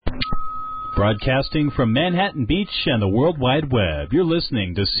Broadcasting from Manhattan Beach and the World Wide Web, you're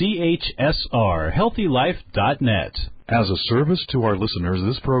listening to CHSR, HealthyLife.net. As a service to our listeners,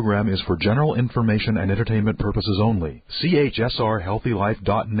 this program is for general information and entertainment purposes only. CHSR,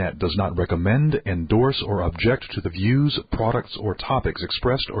 HealthyLife.net does not recommend, endorse, or object to the views, products, or topics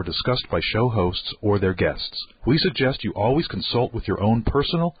expressed or discussed by show hosts or their guests. We suggest you always consult with your own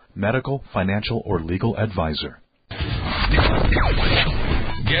personal, medical, financial, or legal advisor.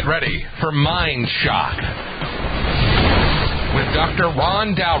 Get ready for Mind Shock with Dr.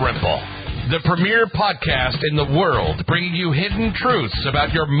 Ron Dalrymple, the premier podcast in the world, bringing you hidden truths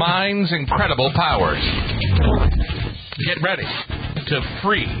about your mind's incredible powers. Get ready to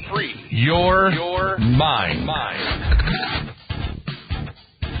free your mind.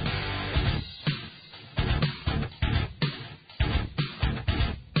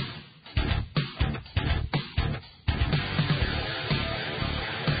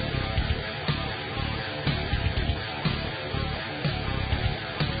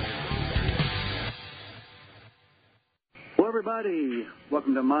 Everybody,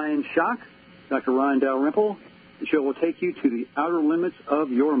 welcome to Mind Shock. Dr. Ron Dalrymple. The show will take you to the outer limits of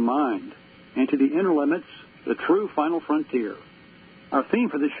your mind and to the inner limits, the true final frontier. Our theme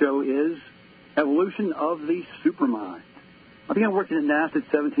for this show is evolution of the supermind. I began working at NASA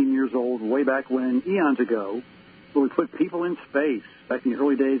at 17 years old, way back when, eons ago, where we put people in space, back in the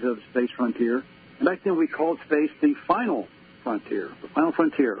early days of the space frontier. And back then we called space the final frontier, the final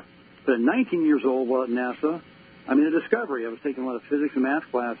frontier. But at 19 years old, while at NASA, I made a discovery. I was taking a lot of physics and math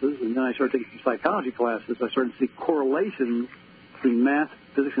classes, and then I started taking some psychology classes. I started to see correlations between math,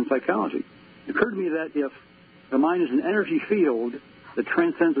 physics, and psychology. It occurred to me that if the mind is an energy field that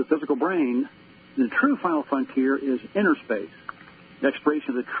transcends the physical brain, then the true final frontier is inner space, the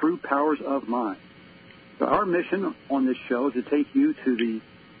exploration of the true powers of mind. So our mission on this show is to take you to the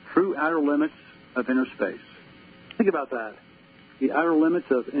true outer limits of inner space. Think about that, the outer limits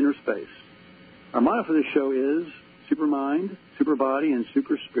of inner space. Our motto for this show is supermind, superbody, and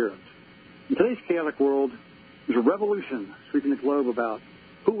super spirit. In today's chaotic world, there's a revolution sweeping the globe about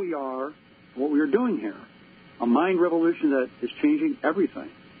who we are and what we are doing here. A mind revolution that is changing everything.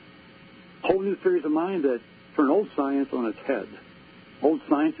 Whole new theories of mind that turn old science on its head. Old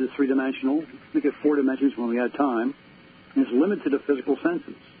science is three-dimensional. We get 4 dimensions when we had time. And it's limited to the physical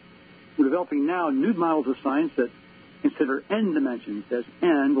senses. We're developing now new models of science that consider n dimensions as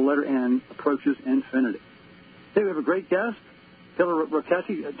n, the letter n, approaches infinity. Today we have a great guest, Taylor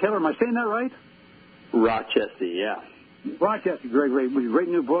Rochesky. Taylor, am I saying that right? Rochesky, yeah. Rochesky, great. With a great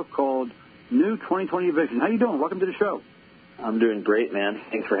new book called New 2020 Vision. How you doing? Welcome to the show. I'm doing great, man.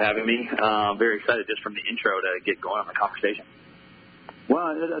 Thanks for having me. Very excited just from the intro to get going on the conversation.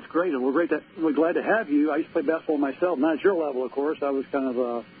 Well, that's great. We're glad to have you. I used to play basketball myself, not at your level, of course. I was kind of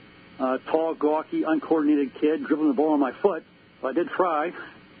a tall, gawky, uncoordinated kid, dribbling the ball on my foot. Well, I did try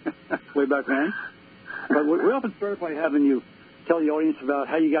way back then. But we often start by having you tell the audience about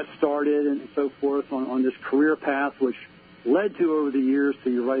how you got started and so forth on this career path, which led to, over the years,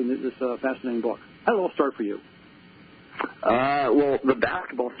 to you writing this fascinating book. How did it all start for you? Well, the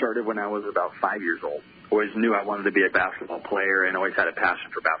basketball started when I was about 5 years old. Always knew I wanted to be a basketball player and always had a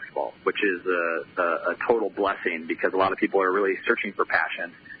passion for basketball, which is a total blessing because a lot of people are really searching for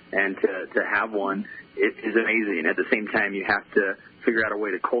passion. And to have one, it is amazing. At the same time, you have to figure out a way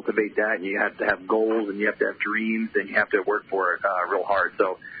to cultivate that, and you have to have goals, and you have to have dreams, and you have to work for it real hard.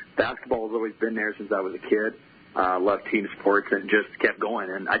 So basketball has always been there since I was a kid. Loved team sports and just kept going.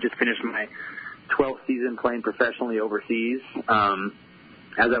 And I just finished my 12th season playing professionally overseas.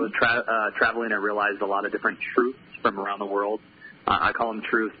 As I was traveling, I realized a lot of different truths from around the world. I call them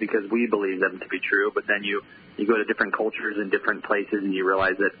truths because we believe them to be true, but then you go to different cultures and different places, and you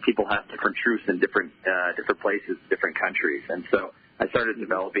realize that people have different truths in different places, different countries. And so I started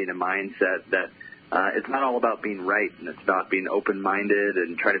developing a mindset that it's not all about being right, and it's about being open-minded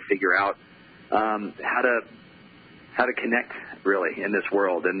and try to figure out how to connect, really, in this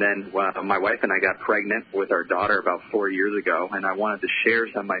world. And then my wife and I got pregnant with our daughter about 4 years ago, and I wanted to share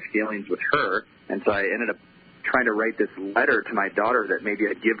some of my feelings with her, and so I ended up trying to write this letter to my daughter that maybe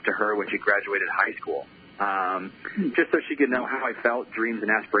I'd give to her when she graduated high school, just so she could know how I felt, dreams and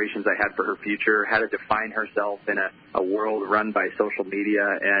aspirations I had for her future, how to define herself in a world run by social media.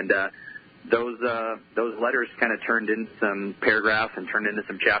 And those letters kind of turned into some paragraphs and turned into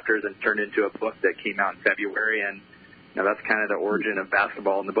some chapters and turned into a book that came out in February. And that's kind of the origin of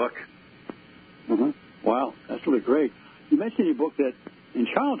basketball in the book. Mm-hmm. Wow, that's really great. You mentioned in your book that in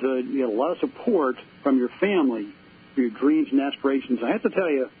childhood you had a lot of support from your family for your dreams and aspirations. I have to tell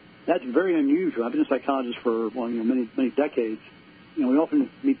you, that's very unusual. I've been a psychologist for many decades, we often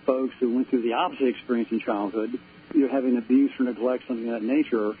meet folks who went through the opposite experience in childhood, either having abuse or neglect, something of that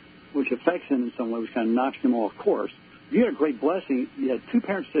nature, which affects them in some way, which kind of knocks them off course. You had a great blessing. You had two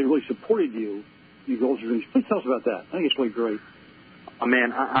parents that really supported you in your goals and dreams. Please tell us about that. I think it's really great. Oh,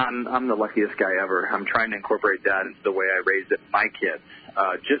 man, I'm the luckiest guy ever. I'm trying to incorporate that into the way I raised my kids.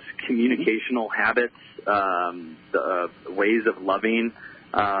 Just communicational habits, the ways of loving.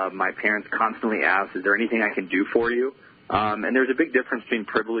 My parents constantly ask, is there anything I can do for you? And there's a big difference between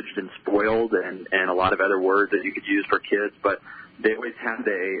privileged and spoiled and a lot of other words that you could use for kids, but they always had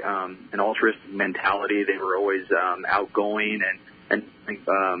an altruistic mentality. They were always outgoing and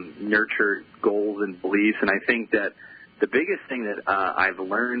nurtured goals and beliefs. And I think that the biggest thing that I've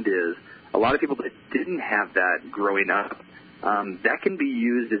learned is a lot of people that didn't have that growing up, that can be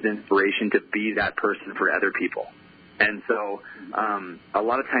used as inspiration to be that person for other people. And so a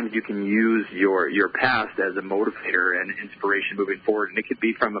lot of times you can use your past as a motivator and inspiration moving forward, and it could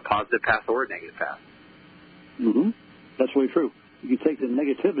be from a positive past or a negative past. Mm-hmm. That's really true. You can take the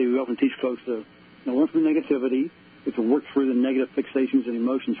negativity. We often teach folks to learn from the negativity. We can work through the negative fixations and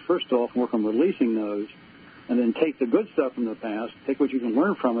emotions first off and work on releasing those, and then take the good stuff from the past, take what you can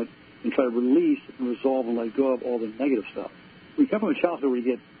learn from it, and try to release and resolve and let go of all the negative stuff. When you come from a childhood where you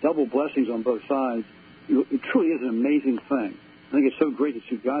get double blessings on both sides, it truly is an amazing thing. I think it's so great that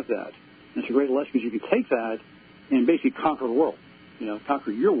you've got that. And it's a great lesson because you can take that and basically conquer the world,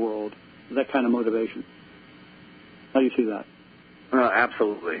 conquer your world with that kind of motivation. How do you see that?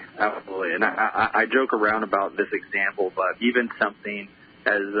 Absolutely. And I joke around about this example, but even something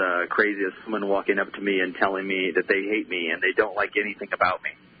as crazy as someone walking up to me and telling me that they hate me and they don't like anything about me.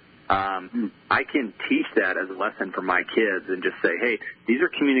 I can teach that as a lesson for my kids and just say, hey, these are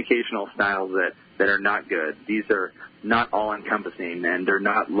communicational styles that are not good. These are not all-encompassing, and they're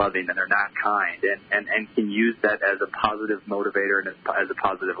not loving, and they're not kind, and can use that as a positive motivator and as a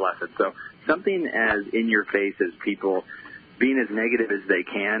positive lesson. So something as in-your-face as people being as negative as they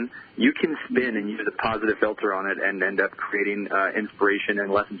can, you can spin and use a positive filter on it and end up creating inspiration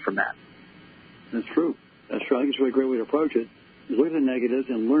and lessons from that. That's true. I think it's a really great way to approach it. Look at the negatives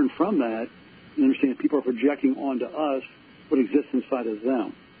and learn from that and understand that people are projecting onto us what exists inside of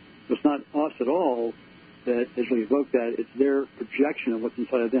them. So it's not us at all that has really evoked that. It's their projection of what's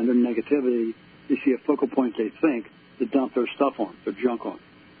inside of them, their negativity. They see a focal point they think to dump their stuff on, their junk on.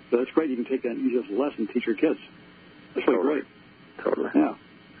 So that's great. You can take that and use it as a lesson, teach your kids. That's really great. Totally. Yeah.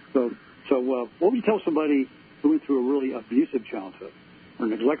 So what would you tell somebody who went through a really abusive childhood or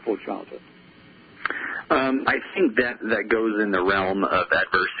neglectful childhood? I think that goes in the realm of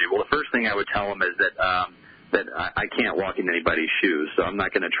adversity. Well, the first thing I would tell them is that I can't walk in anybody's shoes, so I'm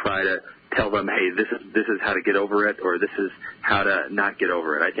not going to try to tell them, hey, this is how to get over it, or this is how to not get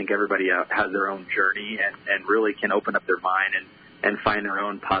over it. I think everybody has their own journey and really can open up their mind and find their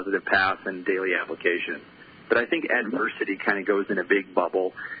own positive path and daily application. But I think adversity kind of goes in a big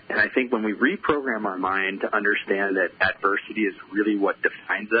bubble, and I think when we reprogram our mind to understand that adversity is really what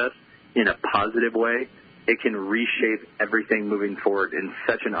defines us in a positive way, it can reshape everything moving forward in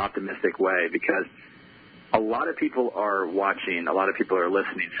such an optimistic way, because a lot of people are watching, a lot of people are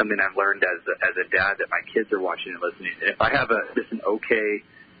listening. Something I've learned as a dad that my kids are watching and listening. If I have just an okay,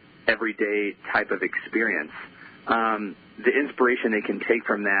 everyday type of experience, the inspiration they can take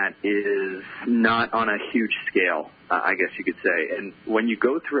from that is not on a huge scale, I guess you could say. And when you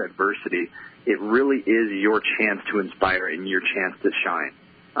go through adversity, it really is your chance to inspire and your chance to shine.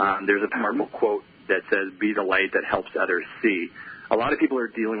 There's a powerful quote that says, be the light that helps others see. A lot of people are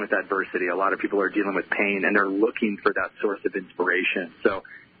dealing with adversity. A lot of people are dealing with pain, and they're looking for that source of inspiration. So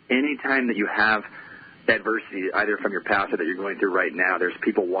anytime that you have adversity, either from your past or that you're going through right now, there's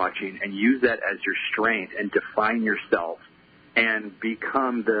people watching, and use that as your strength and define yourself and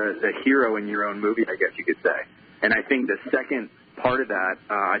become the hero in your own movie, I guess you could say. And I think the second part of that,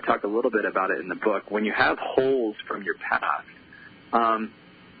 I talked a little bit about it in the book, when you have holes from your past,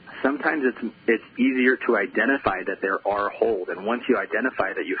 sometimes it's easier to identify that there are holes. And once you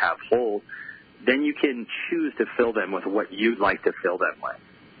identify that you have holes, then you can choose to fill them with what you'd like to fill them with.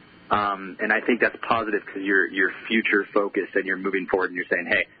 And I think that's positive because you're future focused and you're moving forward and you're saying,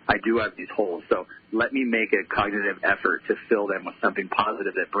 hey, I do have these holes, so let me make a cognitive effort to fill them with something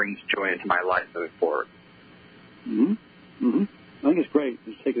positive that brings joy into my life moving forward. Mm-hmm. Mm-hmm. I think it's great.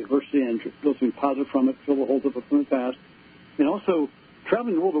 Just take adversity and fill something positive from it, fill the holes up from the past. And also,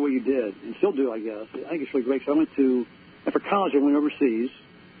 traveling the world the way you did, and still do, I guess, I think it's really great. So after college, I went overseas.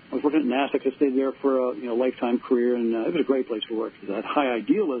 I was working at NASA. I stayed there for a lifetime career, and it was a great place to work. It had high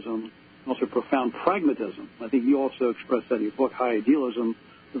idealism and also profound pragmatism. I think you also expressed that in your book, high idealism,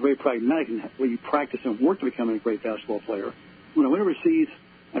 but very pragmatic in the way you practice and work to becoming a great basketball player. when I went overseas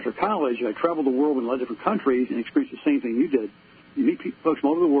after college, I traveled the world in a lot of different countries and experienced the same thing you did. You meet folks from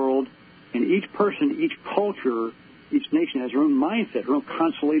all over the world, and each person, each culture, each nation has their own mindset, their own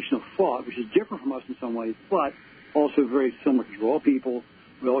constellation of thought, which is different from us in some ways, but also very similar because we're all people.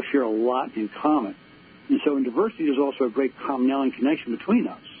 We all share a lot in common. And so in diversity, there's also a great commonality and connection between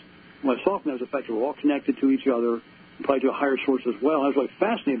us. What I saw from that was the fact that we're all connected to each other, and probably to a higher source as well. I was really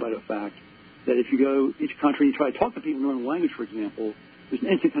fascinated by the fact that if you go each country and you try to talk to people in their own language, for example, there's an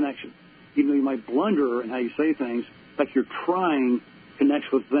instant connection. Even though you might blunder in how you say things, like you're trying to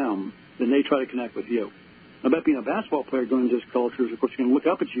connect with them, then they try to connect with you. Now, about being a basketball player going into this culture is, of course, you're going to look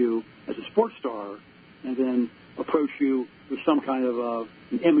up at you as a sports star and then approach you with some kind of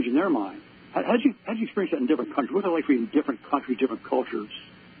an image in their mind. How did you experience that in different countries? What was it like for you in different countries, different cultures,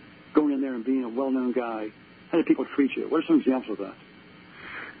 going in there and being a well-known guy? How did people treat you? What are some examples of that?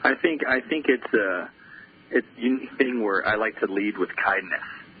 I think it's a unique thing where I like to lead with kindness.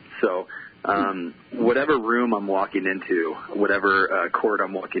 So whatever room I'm walking into, whatever court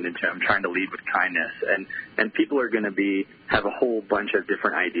I'm walking into, I'm trying to lead with kindness. And people are going to have a whole bunch of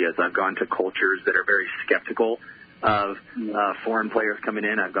different ideas. I've gone to cultures that are very skeptical of foreign players coming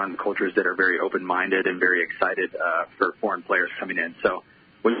in. I've gone to cultures that are very open-minded and very excited for foreign players coming in. So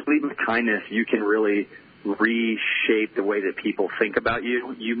when you lead with kindness, you can really reshape the way that people think about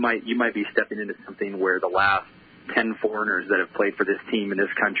you. You might be stepping into something where the last 10 foreigners that have played for this team in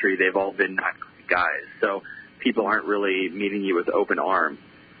this country, they've all been not great guys. So people aren't really meeting you with open arms.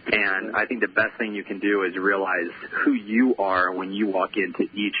 And I think the best thing you can do is realize who you are when you walk into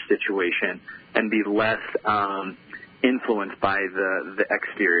each situation and be less influenced by the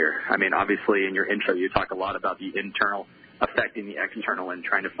exterior. I mean, obviously in your intro you talk a lot about the internal affecting the external and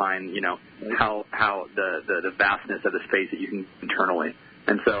trying to find, how the vastness of the space that you can internally.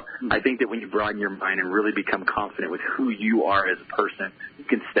 And so I think that when you broaden your mind and really become confident with who you are as a person, you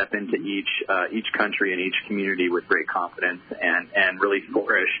can step into each country and each community with great confidence and really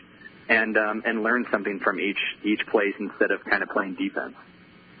flourish and learn something from each place instead of kind of playing defense.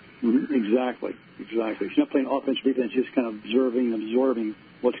 Mm-hmm. Exactly. So you're not playing offense or defense, just kind of observing and absorbing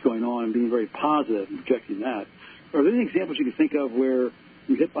what's going on and being very positive and projecting that. Are there any examples you can think of where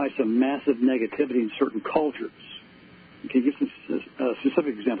you're hit by some massive negativity in certain cultures? Can you give some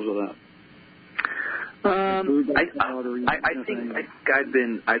specific examples of that? I think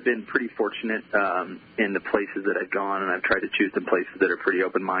I've been pretty fortunate in the places that I've gone, and I've tried to choose some places that are pretty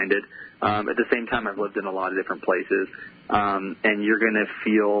open-minded. At the same time, I've lived in a lot of different places, and you're going to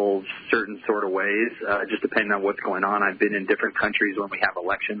feel certain sort of ways just depending on what's going on. I've been in different countries when we have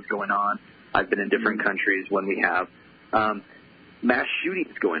elections going on. I've been in different countries when we have mass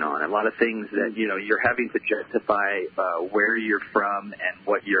shootings going on, a lot of things that, you're having to justify where you're from and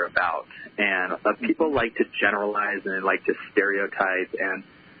what you're about. And people like to generalize and they like to stereotype. And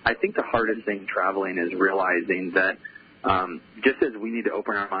I think the hardest thing traveling is realizing that just as we need to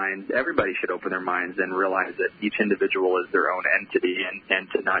open our minds, everybody should open their minds and realize that each individual is their own entity and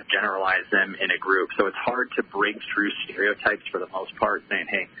to not generalize them in a group. So it's hard to break through stereotypes for the most part, saying,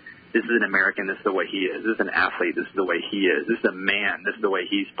 hey, this is an American, this is the way he is. This is an athlete, this is the way he is. This is a man, this is the way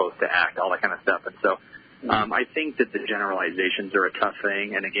he's supposed to act, all that kind of stuff. And so I think that the generalizations are a tough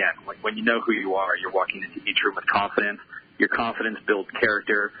thing. And, again, when you know who you are, you're walking into each room with confidence. Your confidence builds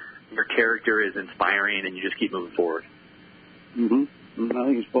character. Your character is inspiring, and you just keep moving forward. Mm-hmm. I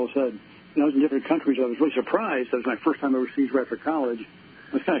think it's well said. I was in different countries. I was really surprised. That was my first time overseas right after college.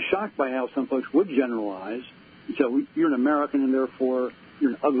 I was kind of shocked by how some folks would generalize. And so you're an American, and therefore – you're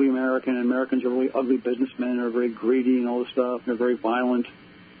an ugly American, and Americans are really ugly businessmen, are very greedy and all this stuff, and they're very violent.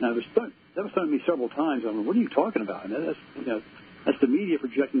 And that was done to me several times. I'm like, what are you talking about? And that's the media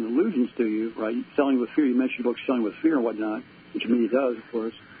projecting illusions to you, right? Selling with fear. You mentioned books selling with fear and whatnot, which the media does, of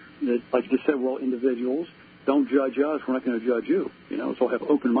course. That, like you just said, we're all individuals. Don't judge us. We're not going to judge you. So have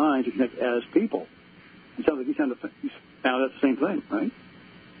open minds and connect as people. It sounds like you found that's the same thing, right?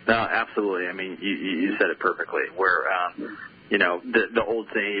 No, absolutely. I mean, you said it perfectly. Where the old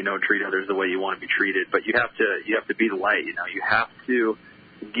saying, treat others the way you want to be treated, but you have to be the light. You have to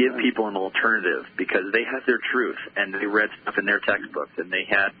give people an alternative because they have their truth and they read stuff in their textbooks and they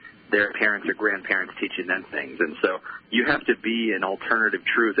had their parents or grandparents teaching them things. And so you have to be an alternative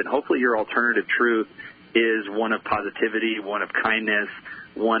truth, and hopefully your alternative truth is one of positivity, one of kindness,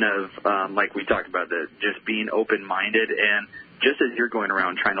 one of, like we talked about, just being open-minded. And just as you're going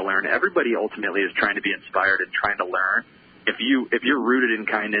around trying to learn, everybody ultimately is trying to be inspired and trying to learn. If you're rooted in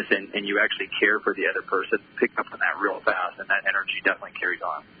kindness and you actually care for the other person, pick up on that real fast, and that energy definitely carries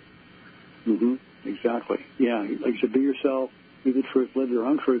on. Mm-hmm. Exactly. Yeah. Like you said, be yourself, be the truth, live your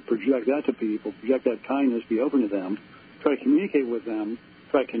own truth, project that to people, project that kindness, be open to them. try to communicate with them,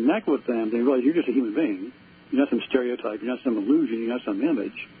 try to connect with them, they realize you're just a human being. You're not some stereotype. You're not some illusion. You're not some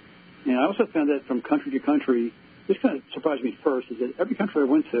image. And I also found that from country to country, this kind of surprised me first, is that every country I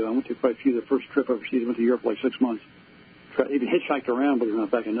went to quite a few. The first trip overseas, I went to Europe for like 6 months. Even hitchhiked around, but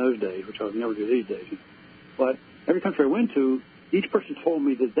not back in those days, which I would never do these days. But every country I went to, each person told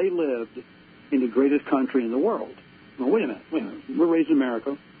me that they lived in the greatest country in the world. Well, wait a minute. We're raised in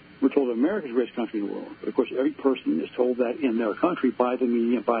America. We're told that America's the greatest country in the world. But, of course, every person is told that in their country by the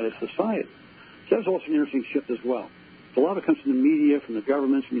media and by the society. So that's also an interesting shift as well. So a lot of it comes from the media, from the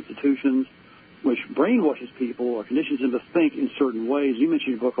governments, from institutions, which brainwashes people or conditions them to think in certain ways. You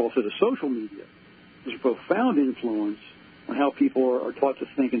mentioned in your book also the social media. There's a profound influence on how people are taught to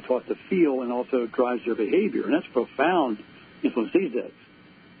think and taught to feel, and also drives their behavior. And that's profound influence these days.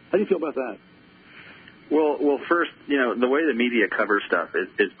 How do you feel about that? Well, first, the way the media covers stuff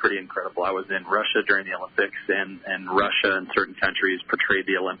is pretty incredible. I was in Russia during the Olympics, and Russia and certain countries portrayed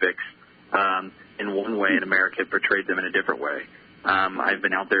the Olympics in one way, and America portrayed them in a different way. I've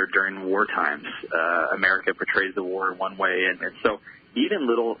been out there during war times. America portrays the war one way, and so even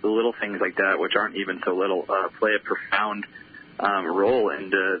little things like that, which aren't even so little, play a profound role in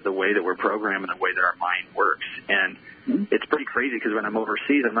the way that we're programmed and the way that our mind works. And it's pretty crazy because when I'm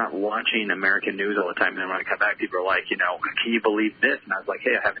overseas, I'm not watching American news all the time. And then when I come back, people are like, can you believe this? And I was like,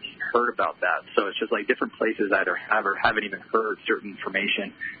 hey, I haven't even heard about that. So it's just like different places either have or haven't even heard certain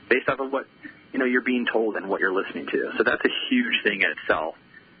information based off of what, you're being told and what you're listening to. So that's a huge thing in itself.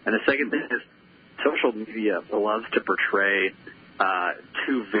 And the second thing is social media loves to portray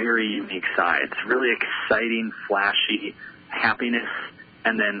two very unique sides, really exciting, flashy happiness,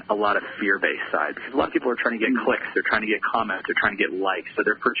 and then a lot of fear-based side. Because a lot of people are trying to get clicks, they're trying to get comments, they're trying to get likes. So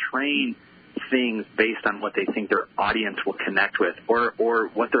they're portraying things based on what they think their audience will connect with, or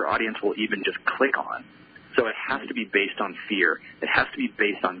what their audience will even just click on. So it has to be based on fear. It has to be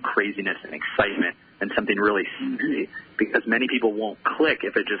based on craziness and excitement and something really scary, because many people won't click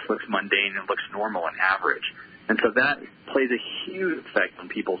if it just looks mundane and looks normal and average. And so that plays a huge effect on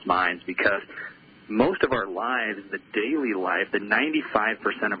people's minds, because most of our lives, the daily life, the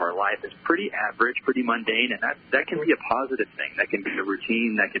 95% of our life is pretty average, pretty mundane, and that can be a positive thing. That can be a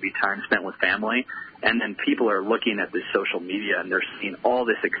routine. That can be time spent with family. And then people are looking at this social media, and they're seeing all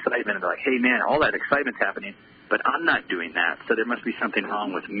this excitement, and they're like, hey, man, all that excitement's happening, but I'm not doing that, so there must be something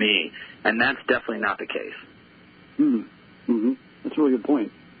wrong with me. And that's definitely not the case. Mm-hmm. That's a really good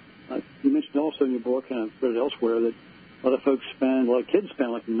point. You mentioned also in your book, and I've read it elsewhere, that a lot of folks kids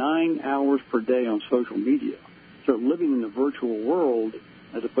spend like 9 hours per day on social media. So living in the virtual world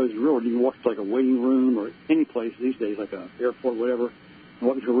as opposed to real world. You can walk to like a waiting room or any place these days, like an airport, whatever, and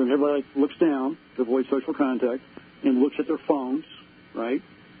walk into a room. Everybody looks down to avoid social contact and looks at their phones, right?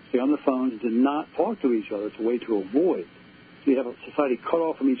 Stay on the phones and to not talk to each other. It's a way to avoid. So you have a society cut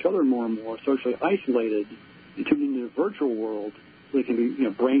off from each other more and more, socially isolated, and tuned into the virtual world. They can be,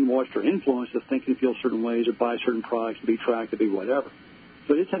 brainwashed or influenced to think and feel certain ways or buy certain products, to be tracked, to be whatever.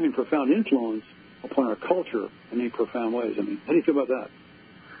 So it's having profound influence upon our culture in many profound ways. I mean, how do you feel about that?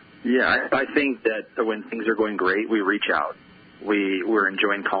 Yeah, I think that when things are going great, we reach out. We're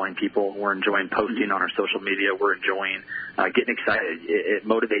enjoying calling people. We're enjoying posting on our social media. We're enjoying getting excited. It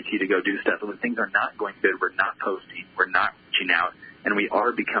motivates you to go do stuff. And when things are not going good, we're not posting. We're not reaching out. And we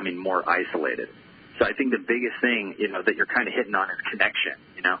are becoming more isolated. So I think the biggest thing, that you're kind of hitting on is connection.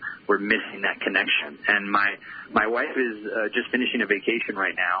 We're missing that connection. And my wife is just finishing a vacation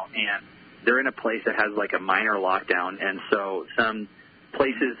right now, and they're in a place that has like a minor lockdown. And so some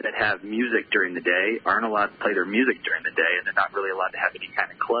places that have music during the day aren't allowed to play their music during the day, and they're not really allowed to have any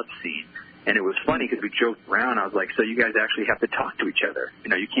kind of club scene. And it was funny because we joked around. I was like, so you guys actually have to talk to each other.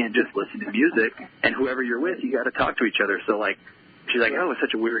 You can't just listen to music, and whoever you're with, you got to talk to each other. So like, she's like, oh, it was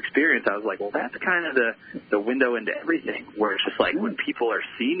such a weird experience. I was like, well, that's kind of the window into everything, where it's just like when people are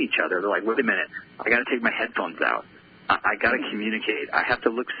seeing each other, they're like, wait a minute, I got to take my headphones out. I got to communicate. I have to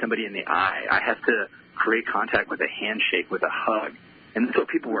look somebody in the eye. I have to create contact with a handshake, with a hug. And that's what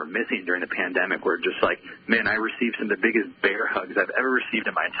people were missing during the pandemic, where just like, man, I received some of the biggest bear hugs I've ever received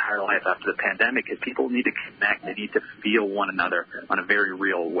in my entire life after the pandemic, because people need to connect. They need to feel one another on a very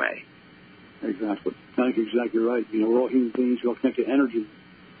real way. Exactly. I think you're exactly right. We're all human beings. We're all connected to energy.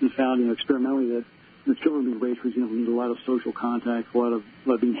 We found, experimentally that the children being raised, for example, need a lot of social contact, a lot of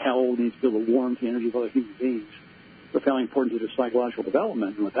being held, need to feel the warmth, the energy of other human beings. They're fairly important to their psychological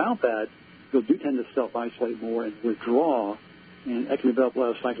development. And without that, people do tend to self-isolate more and withdraw, and that can develop a lot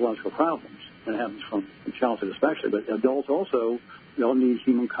of psychological problems. And it happens from childhood especially. But adults also, they all need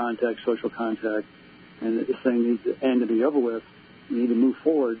human contact, social contact, and this thing needs to end and be over with. We need to move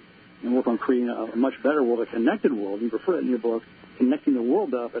forward and work on creating a much better world, a connected world. You refer to it in your book, connecting the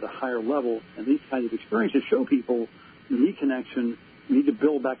world up at a higher level. And these kinds of experiences show people you need connection, you need to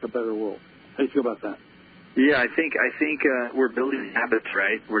build back a better world. How do you feel about that? Yeah, I think we're building habits,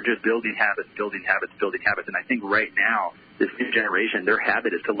 right? We're just building habits. And I think right now, this new generation, their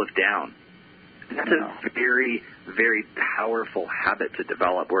habit is to look down. That's a very, very powerful habit to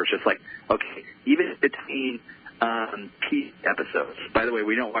develop, where it's just like, okay, even between TV episodes. By the way,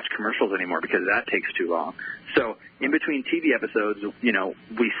 we don't watch commercials anymore because that takes too long. So in between TV episodes,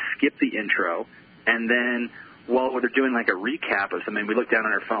 we skip the intro, and then while they're doing like a recap of something, we look down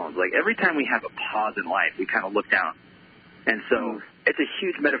on our phones. Like every time we have a pause in life, we kind of look down. And so it's a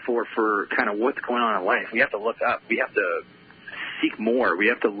huge metaphor for kind of what's going on in life. We have to look up. We have to seek more. We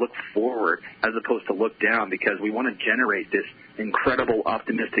have to look forward as opposed to look down, because we want to generate this incredible,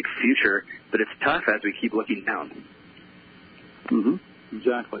 optimistic future, but it's tough as we keep looking down. Mm-hmm.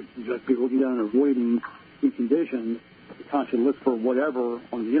 Exactly. People looking down and avoiding being conditioned to constantly look for whatever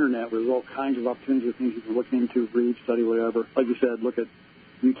on the Internet, where there's all kinds of opportunities of things you can look into, read, study, whatever. Like you said, look at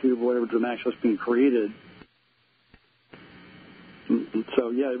YouTube or whatever dramatic stuff's being created. So,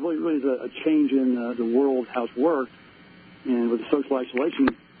 yeah, it really is a change in the world, how it's worked, and with the social isolation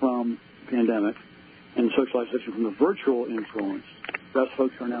from the pandemic and social isolation from the virtual influence. Us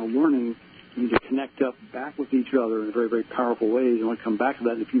folks are now learning you need to connect up back with each other in very, very powerful ways. And I want to come back to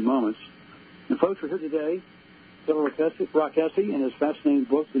that in a few moments. And folks, we're here today, Phil Rockessi and his fascinating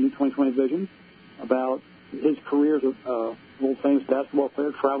book, The New 2020 Vision, about his career as a world-famous basketball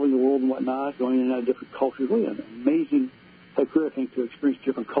player, traveling the world and whatnot, going in and out of different cultures. Really an amazing career, I think, to experience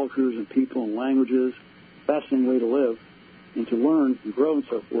different cultures and people and languages. Fascinating way to live and to learn and grow and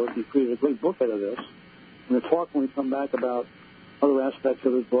so forth. He created a great book out of this. We're going to talk when we come back about other aspects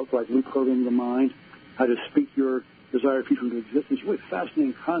of his book, like reprogramming the mind, how to speak your desired future into existence. Really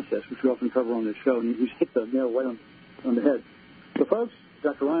fascinating concepts, which we often cover on this show, and he's hit the nail right on the head. So, folks,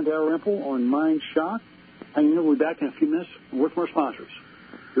 Dr. Ron Dalrymple on Mind Shock. Hang in there. We'll be back in a few minutes. We're with more sponsors.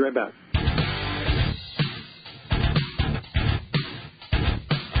 Be right back.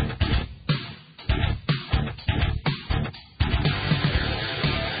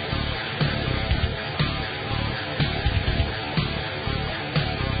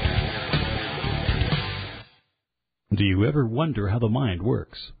 Do you ever wonder how the mind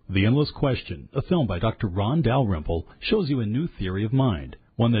works? The Endless Question, a film by Dr. Ron Dalrymple, shows you a new theory of mind,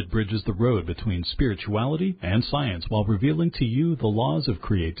 one that bridges the road between spirituality and science while revealing to you the laws of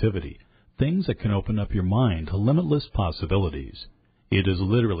creativity, things that can open up your mind to limitless possibilities. It is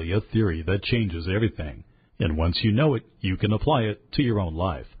literally a theory that changes everything, and once you know it, you can apply it to your own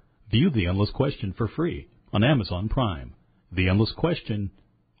life. View The Endless Question for free on Amazon Prime. The Endless Question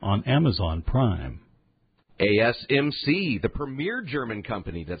on Amazon Prime. ASMC, the premier German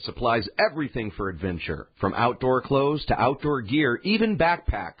company that supplies everything for adventure, from outdoor clothes to outdoor gear, even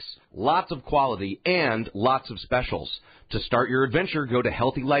backpacks. Lots of quality and lots of specials. To start your adventure, go to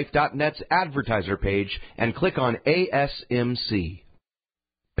HealthyLife.net's advertiser page and click on ASMC.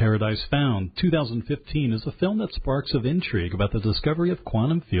 Paradise Found 2015 is a film that sparks of intrigue about the discovery of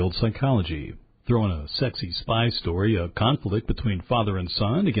quantum field psychology. Throw in a sexy spy story, a conflict between father and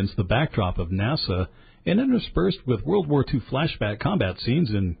son against the backdrop of NASA, and interspersed with World War II flashback combat scenes,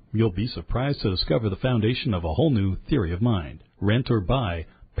 and you'll be surprised to discover the foundation of a whole new theory of mind. Rent or buy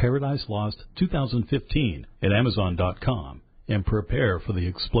Paradise Lost 2015 at Amazon.com and prepare for the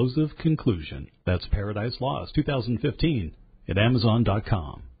explosive conclusion. That's Paradise Lost 2015 at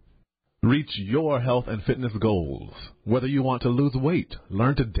Amazon.com. Reach your health and fitness goals. Whether you want to lose weight,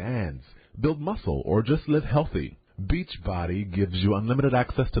 learn to dance, build muscle, or just live healthy, Beachbody gives you unlimited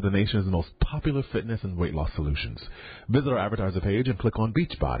access to the nation's most popular fitness and weight loss solutions. Visit our advertiser page and click on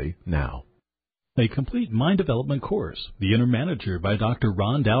Beachbody now. A complete mind development course, The Inner Manager by Dr.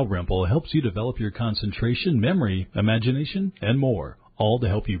 Ron Dalrymple, helps you develop your concentration, memory, imagination, and more, all to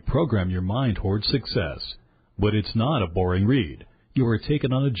help you program your mind towards success. But it's not a boring read. You are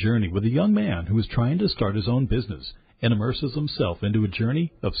taken on a journey with a young man who is trying to start his own business and immerses himself into a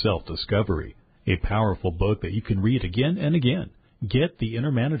journey of self-discovery. A powerful book that you can read again and again. Get The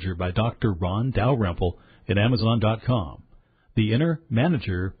Inner Manager by Dr. Ron Dalrymple at Amazon.com. The Inner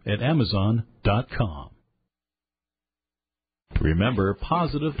Manager at Amazon.com. Remember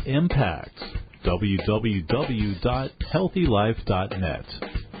Positive Impacts. www.healthylife.net.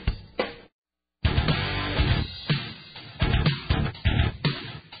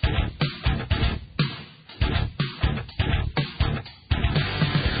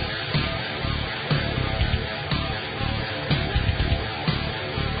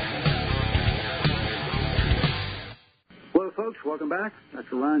 welcome back.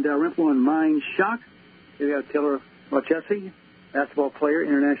 Dr. Ron Dalrymple on Mind Shock. Here we have Taylor Marchesi, basketball player,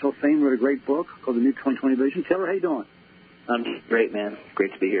 international fame, wrote a great book called The New 2020 Vision. Taylor, how you doing? I'm great, man.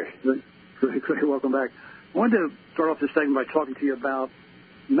 Great to be here. Great. Welcome back. I wanted to start off this segment by talking to you about,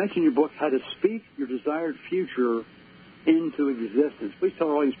 you mentioned in your book, how to speak your desired future into existence. Please tell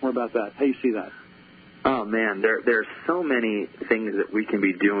our audience more about that. How do you see that? Oh, man, there's so many things that we can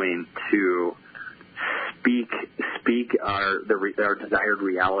be doing to speak our desired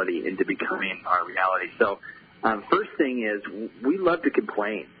reality into becoming our reality. So first thing is we love to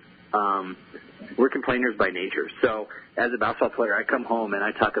complain. We're complainers by nature. So as a basketball player, I come home and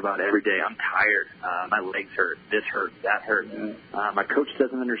I talk about every day, I'm tired, my legs hurt, this hurts, that hurts, my coach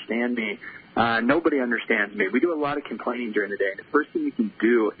doesn't understand me, nobody understands me. We do a lot of complaining during the day. And the first thing we can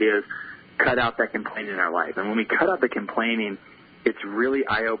do is cut out that complaining in our life. And when we cut out the complaining, it's really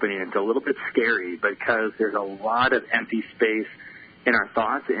eye-opening. It's a little bit scary because there's a lot of empty space in our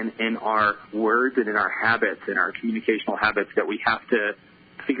thoughts and in our words and in our habits, in our communicational habits, that we have to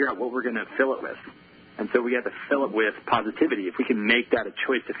figure out what we're going to fill it with. And so we have to fill it with positivity. If we can make that a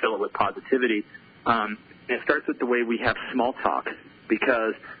choice to fill it with positivity, and it starts with the way we have small talk,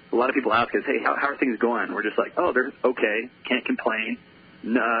 because a lot of people ask us, hey, how are things going? We're just like, oh, they're okay, can't complain.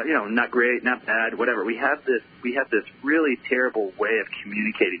 No, not great, not bad, whatever. We have this really terrible way of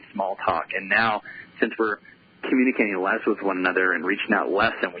communicating small talk. And now, since we're communicating less with one another and reaching out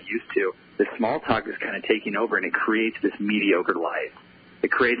less than we used to, the small talk is kind of taking over, and it creates this mediocre life.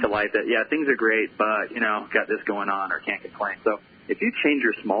 It creates a life that, yeah, things are great, but, got this going on or can't complain. So if you change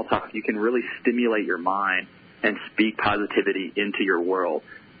your small talk, you can really stimulate your mind and speak positivity into your world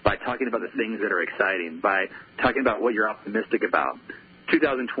by talking about the things that are exciting, by talking about what you're optimistic about.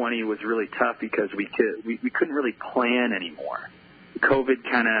 2020 was really tough because we couldn't really plan anymore. COVID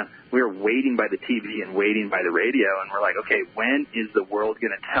we were waiting by the TV and waiting by the radio, and we're like, okay, when is the world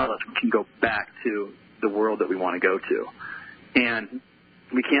going to tell us we can go back to the world that we want to go to? And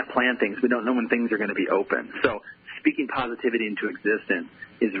we can't plan things. We don't know when things are going to be open. So speaking positivity into existence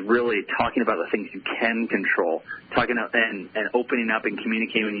is really talking about the things you can control, talking about and opening up and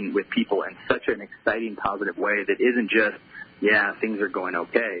communicating with people in such an exciting, positive way that isn't just, yeah, things are going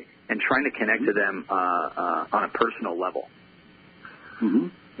okay, and trying to connect to them on a personal level. Mm-hmm.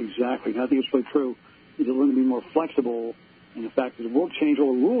 Exactly. I think it's really true. You need to learn to be more flexible. And the fact that the world changed,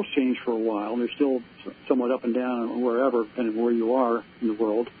 all the rules changed for a while, and they're still somewhat up and down wherever, depending on where you are in the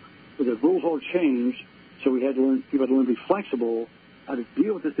world. But the rules all changed, so people had to learn to be flexible, how to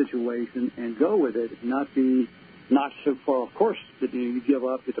deal with the situation and go with it, not so far. Of course, that you give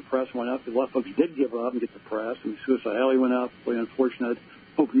up, get depressed, went up. A lot of folks did give up and get depressed, and suicidality went up, really unfortunate.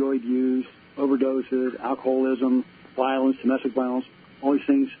 Opioid use, overdoses, alcoholism, violence, domestic violence, all these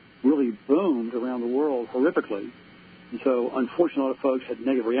things really boomed around the world horrifically. And so, unfortunately, a lot of folks had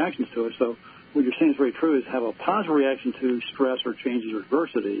negative reactions to it. So what you're saying is very true, is have a positive reaction to stress or changes or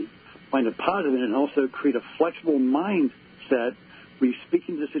adversity, find a positive in it, and also create a flexible mindset where you speak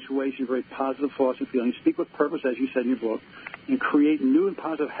into the situation, very positive thoughts and feelings, speak with purpose, as you said in your book, and create new and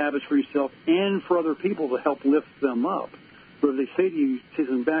positive habits for yourself and for other people to help lift them up. But if they say to you, say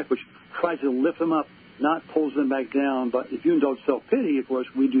something back, which tries to lift them up, not pulls them back down, but if you indulge self-pity, of course,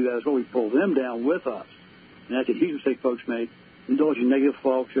 we do that as well. We pull them down with us. And that's a huge mistake folks make. Indulging negative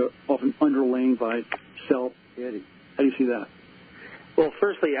thoughts are often underlain by self-pity. How do you see that? Well,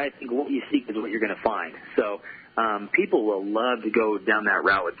 firstly, I think what you seek is what you're going to find. So people will love to go down that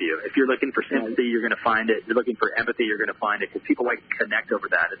route with you. If you're looking for sympathy, you're going to find it. If you're looking for empathy, you're going to find it, because people like to connect over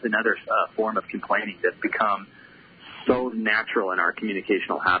that. It's another form of complaining that's become so natural in our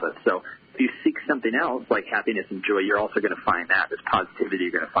communicational habits. So if you seek something else like happiness and joy, you're also going to find that. This positivity,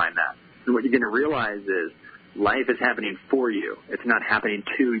 you're going to find that. And what you're going to realize is life is happening for you. It's not happening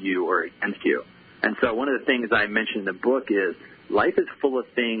to you or against you. And so one of the things I mentioned in the book is life is full of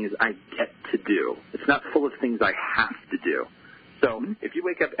things I get to do. It's not full of things I have to do. So if you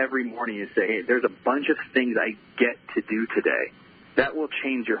wake up every morning and say, hey, there's a bunch of things I get to do today, that will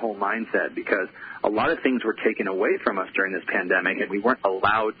change your whole mindset, because a lot of things were taken away from us during this pandemic and we weren't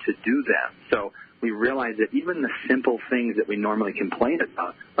allowed to do them. So we realize that even the simple things that we normally complain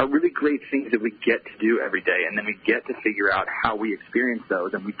about are really great things that we get to do every day, and then we get to figure out how we experience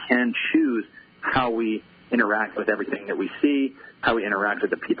those, and we can choose how we interact with everything that we see, how we interact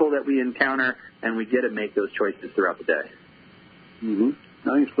with the people that we encounter, and we get to make those choices throughout the day. Mm-hmm.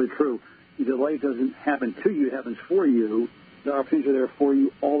 I think it's pretty true. The life doesn't happen to you, it happens for you. The opportunities are there for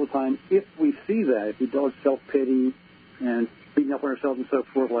you all the time if we see that, if we indulge self-pity and beating up on ourselves and so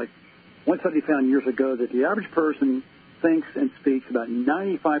forth. Like one study found years ago that the average person thinks and speaks about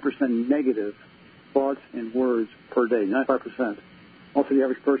 95% negative thoughts and words per day, 95%. Also, the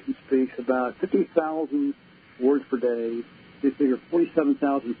average person speaks about 50,000 words per day. They figure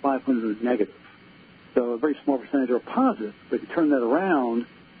 47,500 are negative. So a very small percentage are positive. But if you turn that around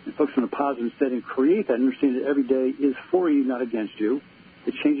and focus on the positive instead and create that, understand that every day is for you, not against you.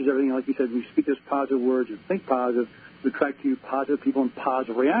 It changes everything. Like you said, when you speak those positive words and think positive, you attract to you positive people and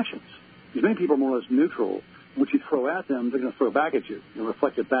positive reactions. Because many people are more or less neutral. What you throw at them, they're going to throw it back at you. You'll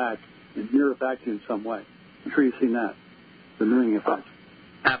reflect it back and mirror it back to you in some way. I'm sure you've seen that, the mirroring effect.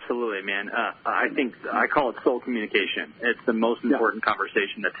 Absolutely, man. I think I call it soul communication. It's the most important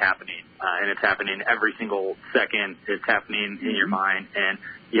conversation that's happening, and it's happening every single second. It's happening in your mind, and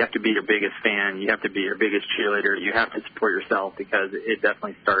you have to be your biggest fan. You have to be your biggest cheerleader. You have to support yourself because it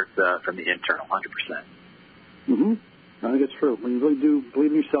definitely starts from the internal, 100%. Mm-hmm. I think it's true. When you really do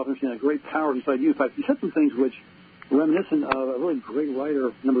believe in yourself and see that great power inside you. In fact, you said some things which are reminiscent of a really great writer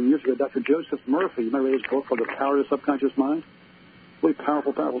a number of years ago, Dr. Joseph Murphy. You might read his book called The Power of the Subconscious Mind. Really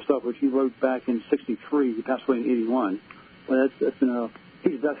powerful stuff, which he wrote back in '63. He passed away in '81. Well, that's been a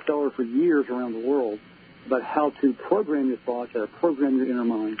bestseller for years around the world about how to program your thoughts, how to program your inner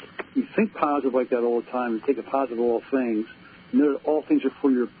mind. You think positive like that all the time and take a positive of all things. Know that all things are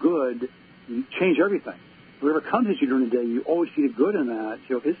for your good. You change everything. Whatever comes at you during the day, you always see the good in that.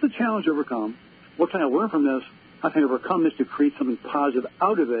 So if it's a challenge to overcome, what can I learn from this? How can I overcome this to create something positive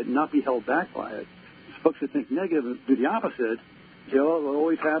out of it and not be held back by it? Because folks that think negative do the opposite. It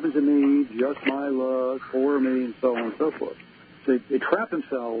always happens to me, just my luck, for me, and so on and so forth. So they trap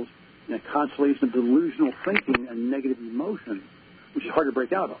themselves in a constellation of delusional thinking and negative emotion, which is hard to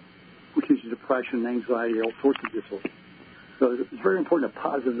break out of, which is depression, anxiety, all sorts of disorders. So it's very important to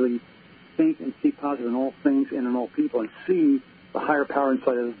positively think and see positive in all things and in all people and see the higher power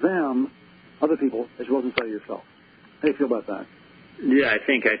inside of them, other people, as well as inside of yourself. How do you feel about that? Yeah, I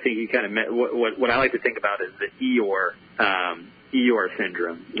think you kind of met what I like to think about is the Eeyore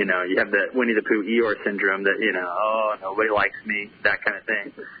syndrome. You know, you have the Winnie the Pooh Eeyore syndrome that, you know, oh, nobody likes me, that kind of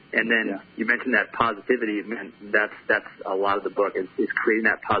thing. And then you mentioned that positivity, man, that's a lot of the book is creating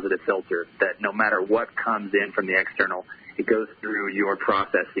that positive filter that no matter what comes in from the external, it goes through your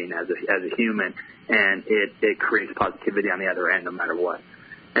processing as a human, and it creates positivity on the other end no matter what.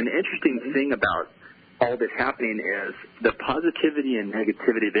 And the interesting thing about all this happening is the positivity and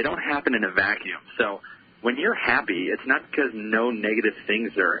negativity, they don't happen in a vacuum. So when you're happy, it's not because no negative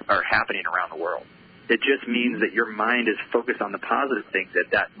things are happening around the world. It just means that your mind is focused on the positive things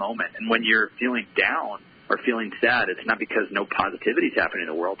at that moment. And when you're feeling down or feeling sad, it's not because no positivity is happening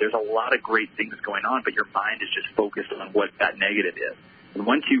in the world. There's a lot of great things going on, but your mind is just focused on what that negative is. And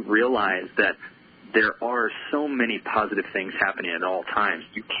once you realize that there are so many positive things happening at all times,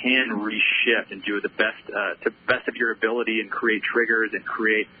 you can reshift and do the best to the best of your ability and create triggers and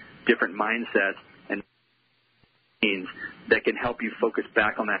create different mindsets and means that can help you focus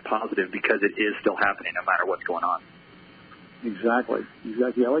back on that positive because it is still happening no matter what's going on. Exactly.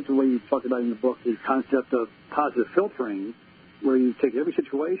 I like the way you talked about in the book the concept of positive filtering, where you take every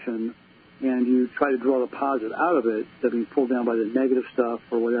situation and you try to draw the positive out of it instead of being pulled down by the negative stuff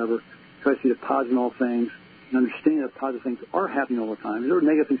or whatever. Try to see the positive in all things and understand that positive things are happening all the time. There are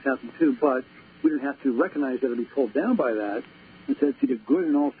negative things happening too, but we don't have to recognize that or be pulled down by that. Instead, see the good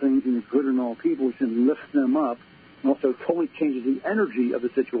in all things and the good in all people, which then lifts them up and also totally changes the energy of the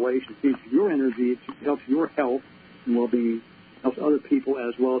situation. It changes your energy. It helps your health and well-being, helps other people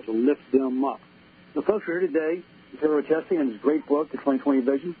as well to lift them up. So, folks, we're here today with Hero Testing and his great book, The 2020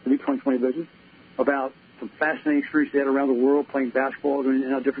 Vision, The New 2020 Vision, about some fascinating experience they had around the world playing basketball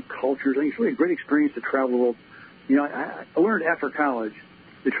and how different cultures. I think it's really a great experience to travel the world. You know, I learned after college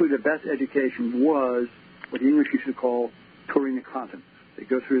that truly the best education was what the English used to call touring the continent. They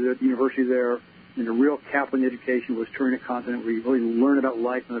go through the university there, and the real Kaplan education was touring the continent, where you really learn about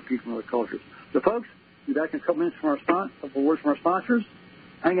life and other people and other cultures. So, folks, we'll be back in a couple minutes from a couple words from our sponsors.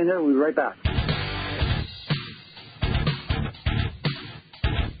 Hang in there. We'll be right back.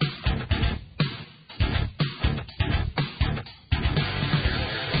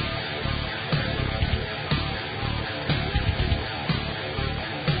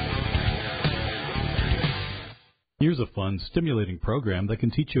 Here's a fun, stimulating program that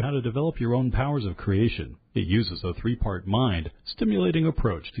can teach you how to develop your own powers of creation. It uses a three-part mind stimulating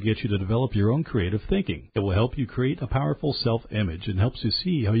approach to get you to develop your own creative thinking. It will help you create a powerful self-image and helps you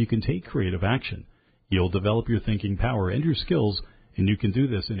see how you can take creative action. You'll develop your thinking power and your skills, and you can do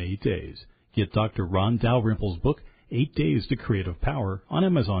this in 8 days. Get Dr. Ron Dalrymple's book, 8 Days to Creative Power, on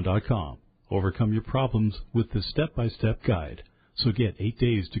Amazon.com. Overcome your problems with this step-by-step guide. So get 8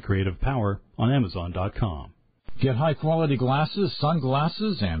 Days to Creative Power on Amazon.com. Get high-quality glasses,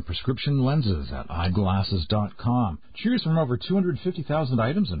 sunglasses, and prescription lenses at eyeglasses.com. Choose from over 250,000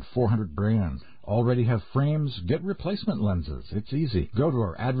 items and 400 brands. Already have frames? Get replacement lenses. It's easy. Go to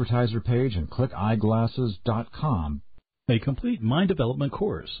our advertiser page and click eyeglasses.com. A complete mind development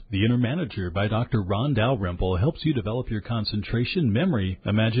course, The Inner Manager by Dr. Ron Dalrymple, helps you develop your concentration, memory,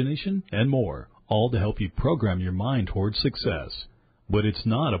 imagination, and more, all to help you program your mind towards success. But it's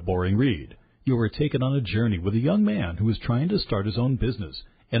not a boring read. You are taken on a journey with a young man who is trying to start his own business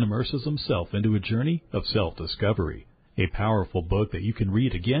and immerses himself into a journey of self-discovery. A powerful book that you can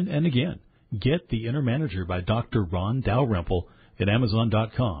read again and again. Get The Inner Manager by Dr. Ron Dalrymple at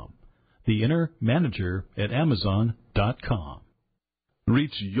Amazon.com. The Inner Manager at Amazon.com.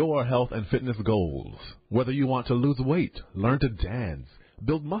 Reach your health and fitness goals. Whether you want to lose weight, learn to dance,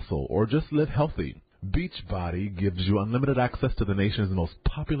 build muscle, or just live healthy, Beachbody gives you unlimited access to the nation's most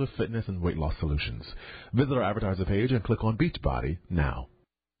popular fitness and weight loss solutions. Visit our advertiser page and click on Beachbody now.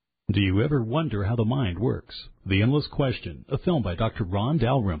 Do you ever wonder how the mind works? The Endless Question, a film by Dr. Ron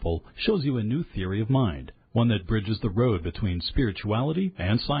Dalrymple, shows you a new theory of mind, one that bridges the road between spirituality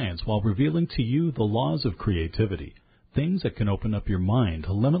and science while revealing to you the laws of creativity, things that can open up your mind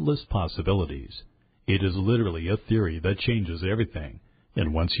to limitless possibilities. It is literally a theory that changes everything.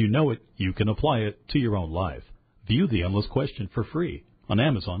 And once you know it, you can apply it to your own life. View The Endless Question for free on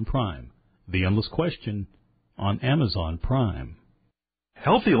Amazon Prime. The Endless Question on Amazon Prime.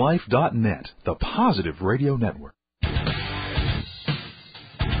 HealthyLife.net, the positive radio network.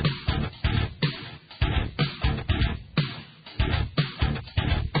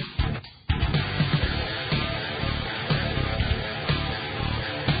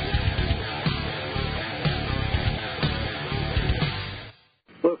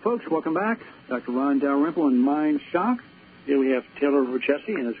 Hello, folks. Welcome back. Dr. Ron Dalrymple and Mind Shock. Here we have Taylor Verchesi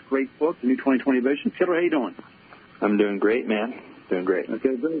and his great book, The New 2020 Vision. Taylor, how you doing? I'm doing great, man. Doing great.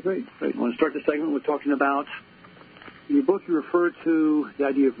 Okay, very great. I want to start the segment with talking about, in your book you refer to the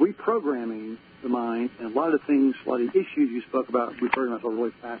idea of reprogramming the mind, and a lot of the things, a lot of the issues you spoke about reprogramming are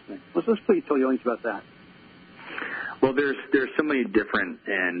really fascinating. Let's please tell the audience about that. Well, there's so many different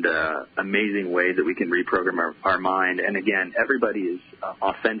and amazing ways that we can reprogram our mind. And, again, everybody is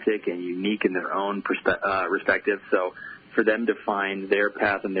authentic and unique in their own perspective. So for them to find their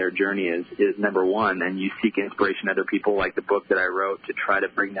path and their journey is number one. And you seek inspiration in other people, like the book that I wrote, to try to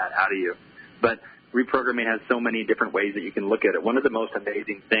bring that out of you. But reprogramming has so many different ways that you can look at it. One of the most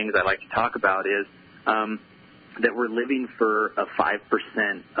amazing things I like to talk about is that we're living for a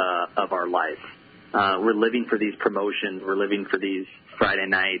 5% of our life. We're living for these promotions. We're living for these Friday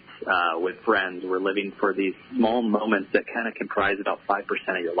nights with friends. We're living for these small moments that kind of comprise about 5%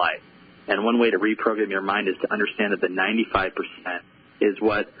 of your life. And one way to reprogram your mind is to understand that the 95% is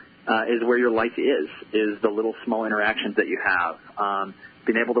what is where your life is the little small interactions that you have.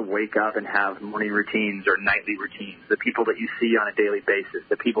 Being able to wake up and have morning routines or nightly routines, the people that you see on a daily basis,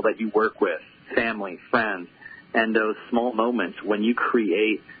 the people that you work with, family, friends, and those small moments when you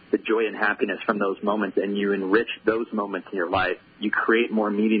create the joy and happiness from those moments and you enrich those moments in your life, you create more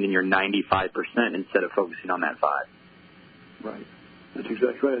meaning in your 95% instead of focusing on that 5. Right. That's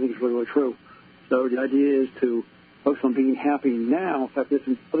exactly right. I think it's really, really true. So the idea is to focus on being happy now. In fact, there's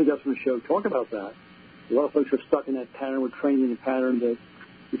some other guys on the show talk about that. A lot of folks are stuck in that pattern. We're trained in a pattern that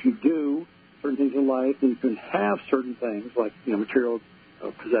if you do certain things in life, then you can have certain things like, material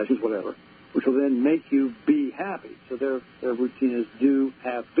possessions, whatever, which will then make you be happy. So their routine is do,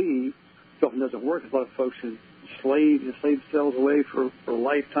 have, be. It often doesn't work. A lot of folks enslave themselves away for a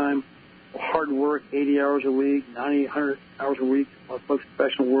lifetime. Hard work, 80 hours a week, 90, 100 hours a week. A lot of folks in the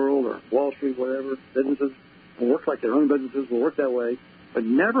professional world or Wall Street, whatever, businesses will work like their own businesses, will work that way, but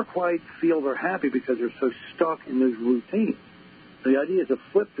never quite feel they're happy because they're so stuck in those routines. So the idea is to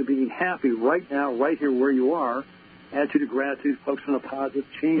flip to being happy right now, right here where you are, attitude of gratitude, focus on a positive,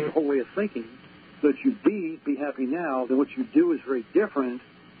 change the whole way of thinking so that you be happy now, then what you do is very different,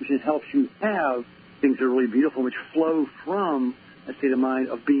 which helps you have things that are really beautiful, which flow from a state of mind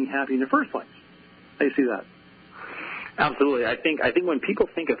of being happy in the first place. How do you see that? Absolutely. I think when people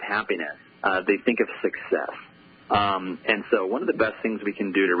think of happiness, they think of success. And so one of the best things we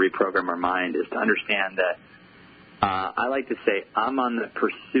can do to reprogram our mind is to understand that I like to say I'm on the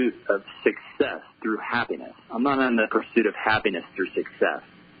pursuit of success through happiness. I'm not on the pursuit of happiness through success.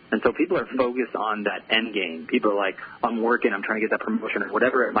 And so people are focused on that end game. People are like, I'm working, I'm trying to get that promotion or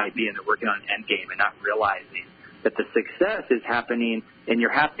whatever it might be, and they're working on an end game and not realizing that the success is happening in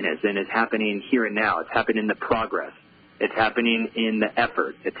your happiness and it's happening here and now. It's happening in the progress. It's happening in the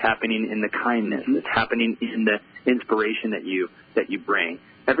effort. It's happening in the kindness. It's happening in the inspiration that you bring.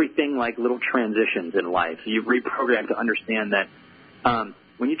 everything like little transitions in life. So you've reprogrammed to understand that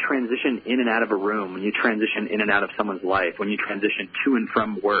when you transition in and out of a room, when you transition in and out of someone's life, when you transition to and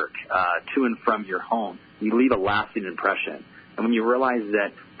from work, to and from your home, you leave a lasting impression. And when you realize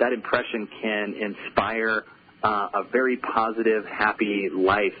that that impression can inspire a very positive, happy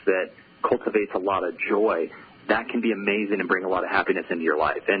life that cultivates a lot of joy, that can be amazing and bring a lot of happiness into your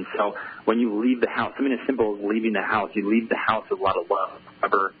life. And so when you leave the house, something as simple as leaving the house, you leave the house with a lot of love,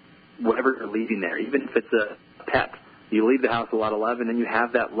 whatever you're leaving there, even if it's a pet. You leave the house with a lot of love, and then you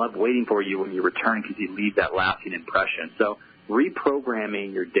have that love waiting for you when you return because you leave that lasting impression. So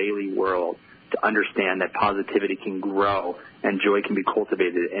reprogramming your daily world to understand that positivity can grow and joy can be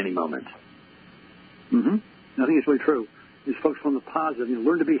cultivated at any moment. Mm-hmm. I think it's really true. Just focus on the positive.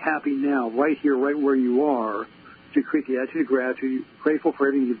 Learn to be happy now, right here, right where you are, to create the attitude of gratitude, grateful for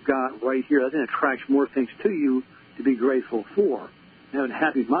everything you've got right here. That then attracts more things to you to be grateful for. Having a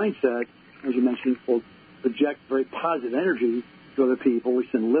happy mindset, as you mentioned, will project very positive energy to other people, which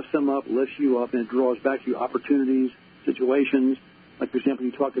then lifts them up, lifts you up, and it draws back to you opportunities, situations. Like, for example,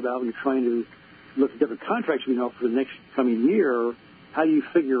 you talked about when you're trying to look at different contracts for the next coming year, how do you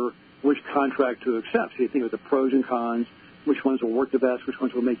figure which contract to accept? So you think of the pros and cons, which ones will work the best, which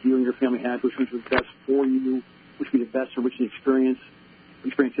ones will make you and your family happy, which ones will be best for you, which will be the best enriching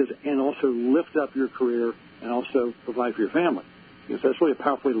experiences, and also lift up your career and also provide for your family. So that's really a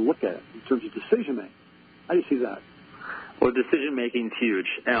powerful way to look at it in terms of decision-making. How do you see that? Well, decision-making is huge,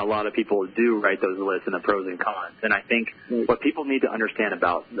 and a lot of people do write those lists and the pros and cons. And I think what people need to understand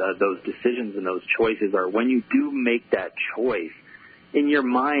about those decisions and those choices are when you do make that choice, in your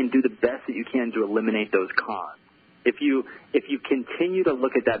mind, do the best that you can to eliminate those cons. If you continue to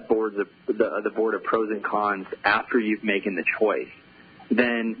look at that board, the board of pros and cons after you've making the choice,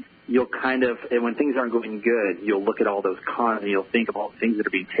 then you'll and when things aren't going good, you'll look at all those cons and you'll think of all the things that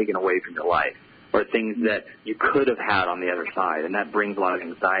are being taken away from your life or things that you could have had on the other side, and that brings a lot of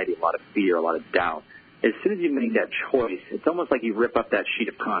anxiety, a lot of fear, a lot of doubt. As soon as you make that choice, it's almost like you rip up that sheet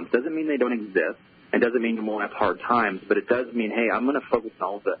of cons. Doesn't mean they don't exist. It doesn't mean you won't have hard times, but it does mean, hey, I'm going to focus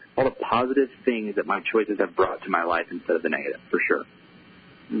on all the positive things that my choices have brought to my life instead of the negative, for sure.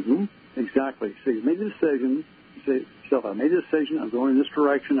 Mm-hmm. Exactly. So you made the decision. You say to yourself, I made the decision. I'm going in this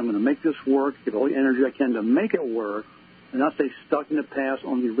direction. I'm going to make this work, give all the energy I can to make it work, and not stay stuck in the past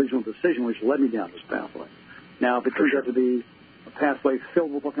on the original decision which led me down this pathway. Now, if it turns out to be a pathway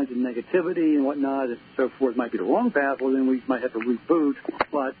filled with all kinds of negativity and whatnot and so forth, might be the wrong path, well, then we might have to reboot,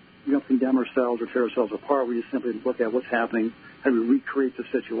 but we don't condemn ourselves or tear ourselves apart. We just simply look at what's happening, how do we recreate the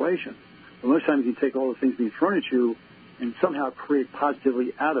situation. But most times you take all the things being thrown at you and somehow create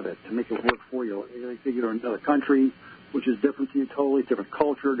positively out of it to make it work for you. Like you're in another country, which is different to you totally, different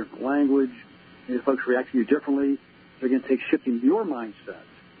culture, different language. And folks react to you differently. So again, it takes shifting your mindset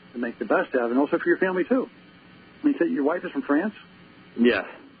to make the best out of it, and also for your family too. I mean, your wife is from France? Yes.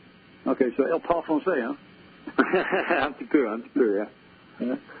 Okay, so elle parle français, huh? un petit peu,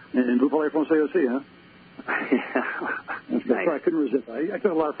 yeah. And vous parlez français aussi, huh? Nice. I couldn't resist. I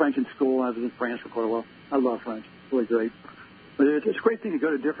took a lot of French in school. I was in France for quite a while. I love French. It's really great. But it's a great thing to go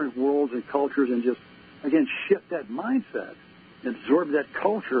to different worlds and cultures and just, again, shift that mindset and absorb that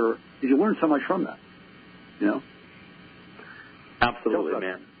culture because you learn so much from that, Absolutely,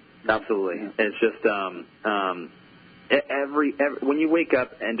 man. Absolutely. It's just every when you wake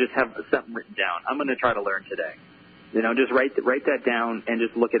up and just have something written down, I'm going to try to learn today. Just write that down and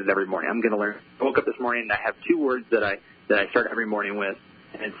just look at it every morning. I'm going to learn. I woke up this morning and I have 2 words that I start every morning with,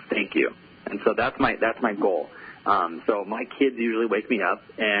 and it's thank you. And so that's my goal. So my kids usually wake me up,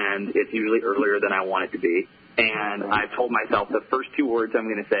 and it's usually earlier than I want it to be. And I've told myself the first 2 words I'm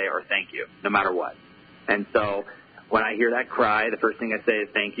going to say are thank you, no matter what. And so when I hear that cry, the first thing I say is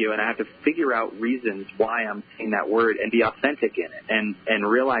thank you, and I have to figure out reasons why I'm saying that word and be authentic in it and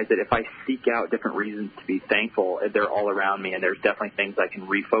realize that if I seek out different reasons to be thankful, they're all around me, and there's definitely things I can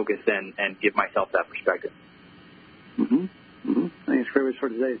refocus in and give myself that perspective. Mm-hmm. Mm-hmm. I think it's a great way to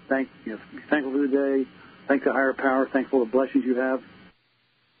start today. Be thankful for the day, thank the higher power, thankful for the blessings you have.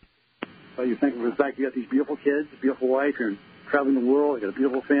 You're thankful for the fact you got these beautiful kids, a beautiful wife, you're traveling the world, you got a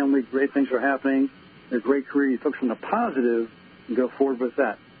beautiful family, great things are happening. A great career. You focus on the positive and go forward with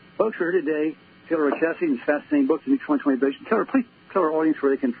that. Folks, we're here today. Taylor Rochestie and his fascinating book, The New 2020 Vision. Taylor, please tell our audience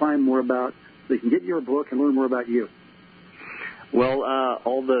where they can find more about, they can get your book and learn more about you. Well,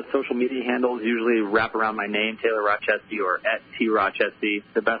 all the social media handles usually wrap around my name, Taylor Rochestie, or @TRochestie.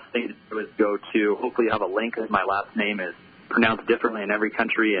 The best thing to do is go to, hopefully you have a link, because my last name is pronounced differently in every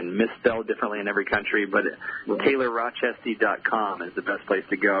country and misspelled differently in every country, but TaylorRochestie.com is the best place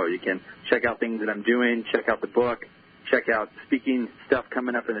to go. You can check out things that I'm doing, check out the book, check out speaking stuff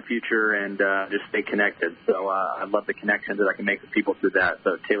coming up in the future and just stay connected. So I love the connections that I can make with people through that.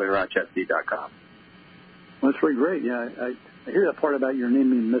 So TaylorRochester.com. Well, that's really great. Yeah, I hear that part about your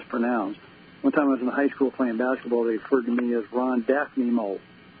name being mispronounced. One time I was in high school playing basketball, they referred to me as Ron Daphne Mole,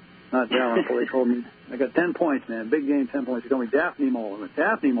 not Dalrymple. They called me, I got 10 points, man. Big game, 10 points. They called me Daphne Mole. I'm like,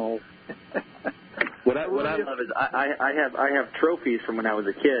 Daphne Mole. What I love is I have trophies from when I was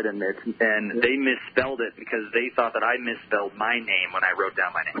a kid, and they misspelled it because they thought that I misspelled my name when I wrote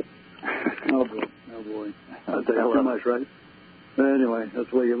down my name. Oh boy. That's too much, right? But anyway, that's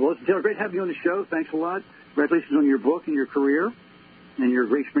the way you. Well, listen, Taylor, great having you on the show. Thanks a lot. Congratulations on your book and your career and your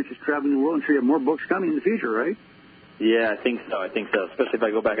great experiences traveling the world. I'm sure you have more books coming in the future, right? Yeah, I think so. Especially if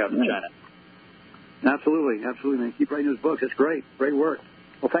I go back out to China. Absolutely, man. Keep writing those books. That's great. Great work.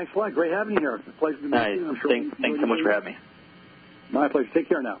 Well, thanks a lot. Great having you here. It's a pleasure to meet you. I'm sure thanks so much for having me. My pleasure. Take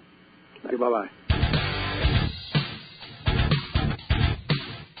care now. Okay, bye-bye.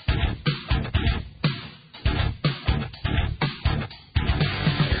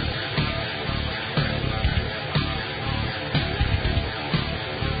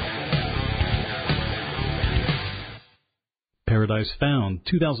 Paradise Found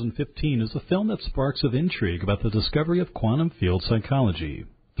 2015 is a film that sparks of intrigue about the discovery of quantum field psychology.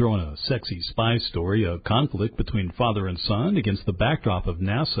 Throw in a sexy spy story, a conflict between father and son against the backdrop of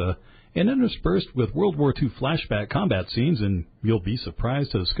NASA, and interspersed with World War II flashback combat scenes, and you'll be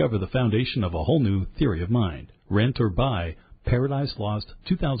surprised to discover the foundation of a whole new theory of mind. Rent or buy Paradise Lost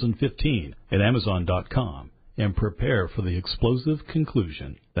 2015 at Amazon.com and prepare for the explosive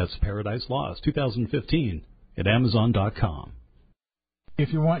conclusion. That's Paradise Lost 2015 at Amazon.com.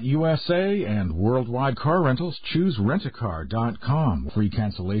 If you want USA and worldwide car rentals, choose Rent-A-Car.com. Free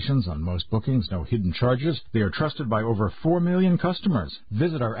cancellations on most bookings, no hidden charges. They are trusted by over 4 million customers.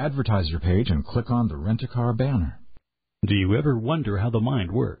 Visit our advertiser page and click on the Rent-A-Car banner. Do you ever wonder how the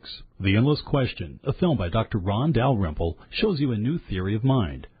mind works? The Endless Question, a film by Dr. Ron Dalrymple, shows you a new theory of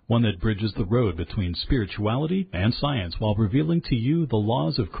mind, one that bridges the road between spirituality and science while revealing to you the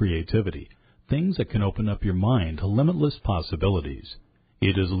laws of creativity, things that can open up your mind to limitless possibilities.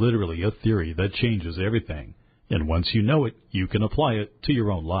 It is literally a theory that changes everything, and once you know it, you can apply it to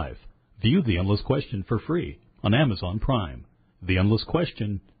your own life. View The Endless Question for free on Amazon Prime. The Endless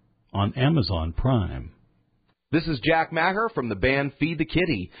Question on Amazon Prime. This is Jack Maher from the band Feed the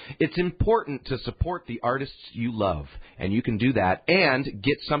Kitty. It's important to support the artists you love, and you can do that and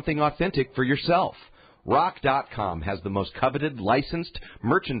get something authentic for yourself. Rock.com has the most coveted licensed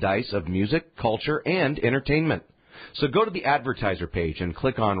merchandise of music, culture, and entertainment. So go to the advertiser page and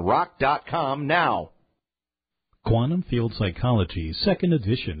click on Rock.com now. Quantum Field Psychology, 2nd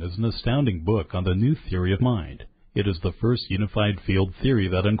edition, is an astounding book on the new theory of mind. It is the first unified field theory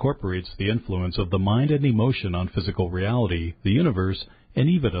that incorporates the influence of the mind and emotion on physical reality, the universe, and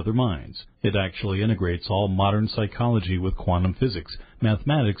even other minds. It actually integrates all modern psychology with quantum physics,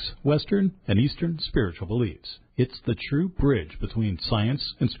 mathematics, Western and Eastern spiritual beliefs. It's the true bridge between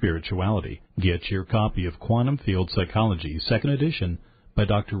science and spirituality. Get your copy of Quantum Field Psychology, 2nd edition, by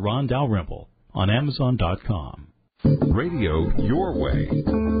Dr. Ron Dalrymple on Amazon.com. Radio your way.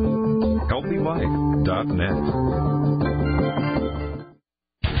 HealthyLife.net.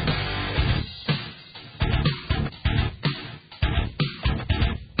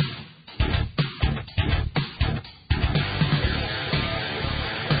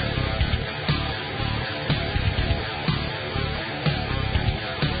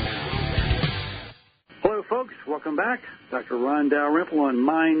 Folks, welcome back. Dr. Ron Dalrymple on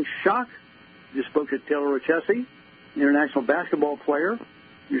Mind Shock. Just spoke to Taylor Rochesi, international basketball player.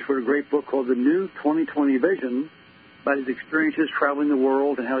 He just wrote a great book called The New 2020 Vision about his experiences traveling the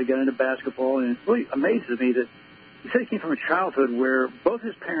world and how he got into basketball. And it really amazes me that he said he came from a childhood where both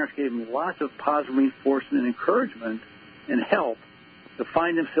his parents gave him lots of positive reinforcement and encouragement and help to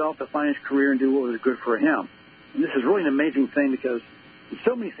find himself, to find his career, and do what was good for him. And this is really an amazing thing because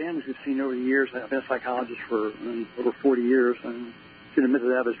so many families we've seen over the years. I've been a psychologist for over 40 years, and I should admit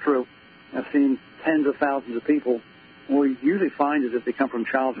that is true. I've seen tens of thousands of people. What we usually find is that they come from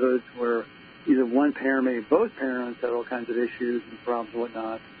childhoods where either one parent, maybe both parents, had all kinds of issues and problems and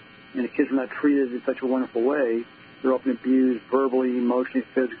whatnot, and the kids were not treated in such a wonderful way. They're often abused verbally, emotionally,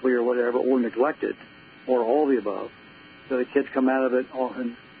 physically, or whatever, or neglected, or all the above. So the kids come out of it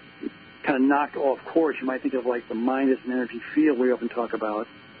often kind of knocked off course. You might think of like the mind as an energy field we often talk about,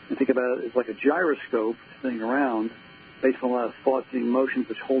 and think about it as like a gyroscope spinning around based on a lot of thoughts and emotions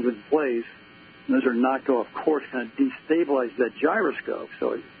which hold it in place. And those are knocked off course, kind of destabilize that gyroscope.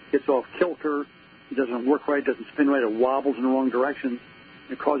 So it gets off kilter, it doesn't work right, it doesn't spin right, it wobbles in the wrong direction.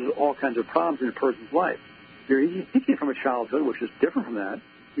 It causes all kinds of problems in a person's life. He came from a childhood, which is different from that.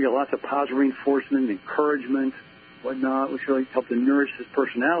 He got lots of positive reinforcement, encouragement, whatnot, which really helped to nourish his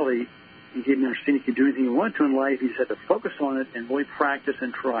personality and gave him understanding he could do anything he wanted to in life. He just had to focus on it and really practice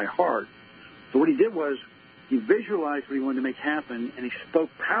and try hard. So what he did was he visualized what he wanted to make happen, and he spoke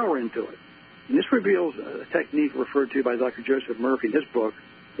power into it. And this reveals a technique referred to by Dr. Joseph Murphy in his book,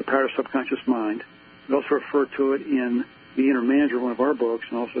 The Power of Subconscious Mind. We also refer to it in The Inner Manager, one of our books,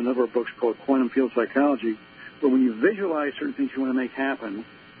 and also another book called Quantum Field Psychology, where when you visualize certain things you want to make happen,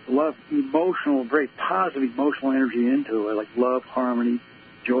 a lot of emotional, very positive emotional energy into it, like love, harmony,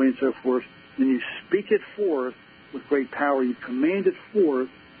 joy, and so forth. Then you speak it forth with great power. You command it forth.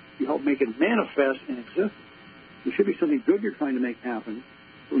 You help make it manifest and exist. There should be something good you're trying to make happen.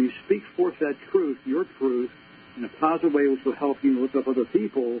 When you speak forth that truth, your truth, in a positive way, which will help you lift up other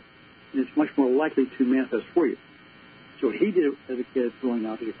people, it's much more likely to manifest for you. So what he did as a kid growing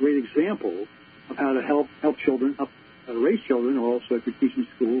up is a great example of how to help children, how to raise children, or also if you're teaching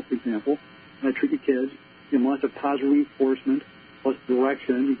school, for example, how to treat your kids, give them lots of positive reinforcement, plus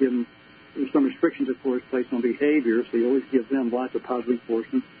direction. You give them, there's some restrictions, of course, placed on behavior, so you always give them lots of positive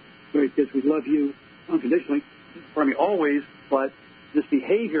reinforcement. So kids, we love you unconditionally, always, but this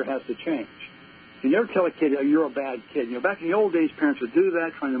behavior has to change. You never tell a kid, oh, you're a bad kid. You know, back in the old days, parents would do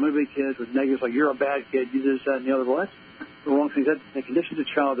that, trying to motivate kids with negatives like, you're a bad kid, you do this, that, and the other. Well, that's the wrong thing. That conditions a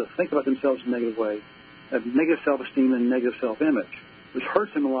child to think about themselves in a negative way, have negative self-esteem and negative self-image, which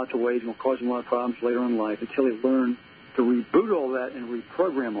hurts them in lots of ways and will cause them a lot of problems later in life until they learn to reboot all that and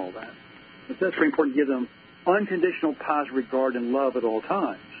reprogram all that. But that's very important to give them unconditional positive regard and love at all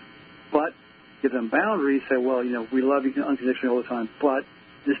times. But give them boundaries, say, well, you know, we love you unconditionally all the time, but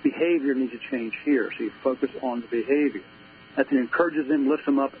this behavior needs to change here. So you focus on the behavior. That then encourages them, lifts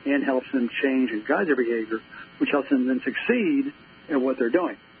them up, and helps them change and guide their behavior, which helps them then succeed in what they're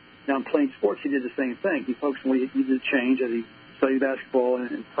doing. Now, in playing sports, he did the same thing. He focused on what he needed to change as he studied basketball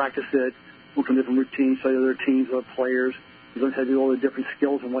and practiced it, worked on different routines, studied other teams, other players. He learned how to do all the different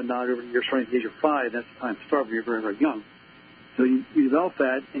skills and whatnot over the years, starting at the age of 5. That's the time to start when you're very, very young. So you develop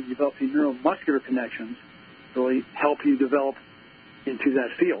that, and you develop the neuromuscular connections that really help you develop into that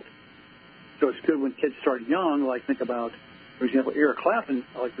field. So it's good when kids start young, like think about, for example, Eric Clapton.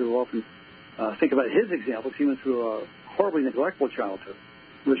 I like to often think about his examples. He went through a horribly neglectful childhood.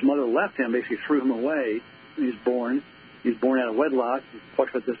 His mother left him, basically threw him away when he was born. He was born out of wedlock. He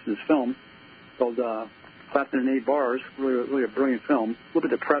talks about this in his film called Clapton and 8 Bars, really a brilliant film. A little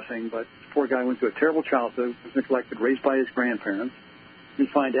bit depressing, but this poor guy went through a terrible childhood, was neglected, raised by his grandparents. You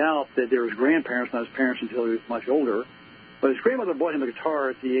find out that there was grandparents, not his parents until he was much older. But his grandmother bought him a guitar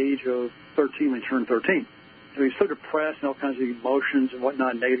at the age of 13 when he turned 13. So he was so depressed and all kinds of emotions and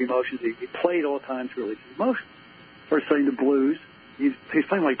whatnot, negative emotions. He played all the time to release his emotions. Started studying the blues. He's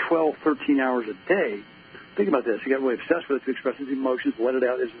playing like 12, 13 hours a day. Think about this. He got really obsessed with it to express his emotions, let it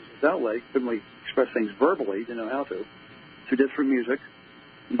out as his outlet. Couldn't really express things verbally, didn't know how to. So he did through music.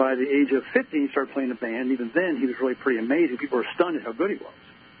 And by the age of 15, he started playing a band. Even then, he was really pretty amazing. People were stunned at how good he was.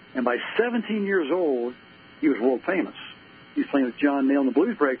 And by 17 years old, he was world famous. He was playing with John Mayall and the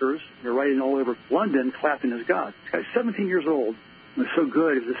Blues Breakers. They're writing all over London, Clapton is God. This guy's 17 years old. And was so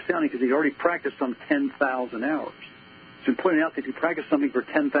good, it was astounding because he'd already practiced some 10,000 hours. So pointing out that if you practice something for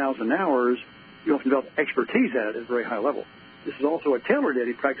 10,000 hours, you often develop expertise at it at a very high level. This is also what Taylor did.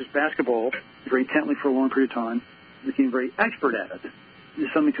 He practiced basketball very intently for a long period of time, became very expert at it.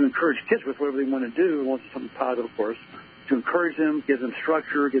 It's something to encourage kids with whatever they want to do, unless it's something positive, of course, to encourage them, give them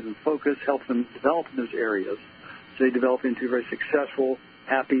structure, give them focus, help them develop in those areas. So they develop into very successful,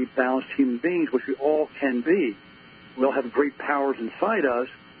 happy, balanced human beings, which we all can be. We all have great powers inside us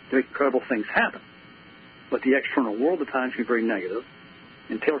to make incredible things happen. But the external world at times can be very negative.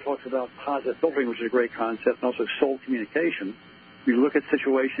 And Taylor talks about positive filtering, which is a great concept, and also soul communication. You look at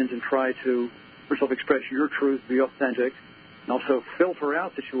situations and try to, first off, express your truth, be authentic, and also filter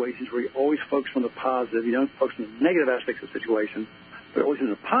out situations where you always focus on the positive. You don't focus on the negative aspects of the situation, but always on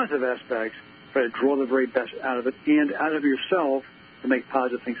the positive aspects, try to draw the very best out of it and out of yourself to make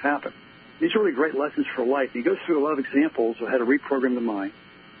positive things happen. These are really great lessons for life. He goes through a lot of examples of how to reprogram the mind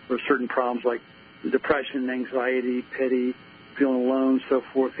for certain problems like depression, anxiety, pity, feeling alone, so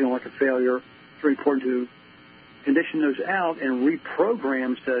forth, feeling like a failure. It's very important to condition those out and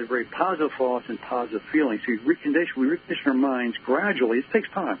reprogram instead of very positive thoughts and positive feelings. So we recondition our minds gradually. It takes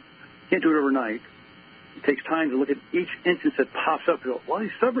time. You can't do it overnight. It takes time to look at each instance that pops up. A lot of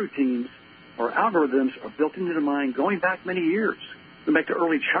these subroutines or algorithms are built into the mind going back many years. Going back to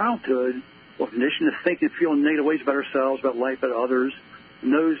early childhood, we're conditioned to think and feel in negative ways about ourselves, about life, about others.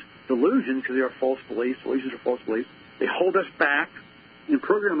 And those delusions, because they are false beliefs, delusions are false beliefs, they hold us back and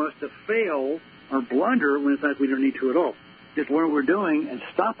program us to fail or blunder when in fact we don't need to at all. Just learn what we're doing and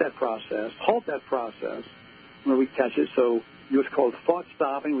stop that process, halt that process where we catch it. So what's called thought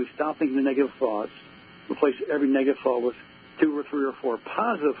stopping. We stop thinking the negative thoughts, replace every negative thought with 2 or 3 or 4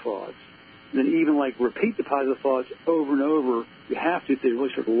 positive thoughts, and then even like repeat the positive thoughts over and over. You have to, they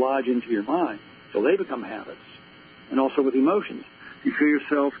really sort of lodge into your mind, so they become habits. And also with emotions. If you feel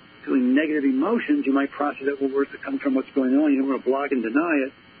yourself feeling negative emotions, you might process it with words that come from what's going on. You don't want to block and deny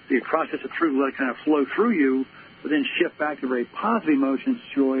it. So you process it through, let it kind of flow through you, but then shift back to very positive emotions,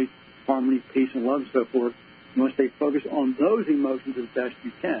 joy, harmony, peace, and love, and so forth. You want to stay focused on those emotions as best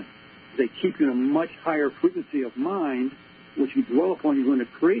you can. They keep you in a much higher frequency of mind, which you dwell upon, you're going to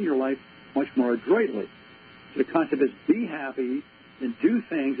create in your life much more adroitly. So the concept is be happy and do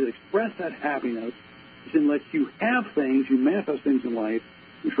things that express that happiness, which then lets you have things, you manifest things in life,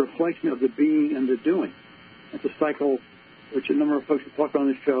 which are a reflection of the being and the doing. That's a cycle which a number of folks have talked about on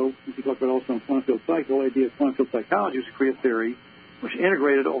this show, which we talked about also on quantum field psych. The whole idea of quantum field psychology was to create a theory which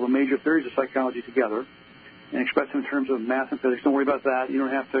integrated all the major theories of psychology together and expressed them in terms of math and physics. Don't worry about that. You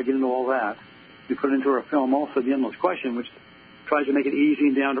don't have to get into all that. We put it into our film also, The Endless Question, which tries to make it easy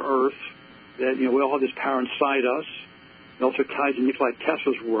and down to earth, that, we all have this power inside us. It also ties to Nikola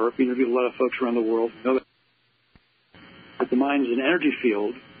Tesla's work. We interviewed a lot of folks around the world who know that the mind is an energy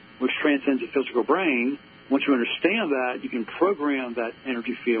field which transcends the physical brain. Once you understand that, you can program that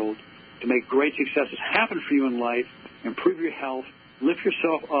energy field to make great successes happen for you in life, improve your health, lift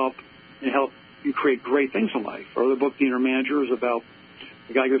yourself up, and help you create great things in life. Our other book, The Inner Manager, is about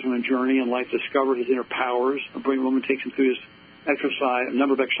the guy goes on a journey in life, discovered his inner powers. A brilliant woman takes him through this exercise, a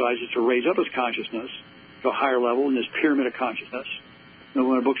number of exercises to raise up his consciousness to a higher level in this pyramid of consciousness. And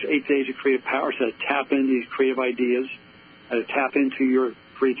one of the books, 8 Days of Creative Power, says tap into these creative ideas, how to tap into your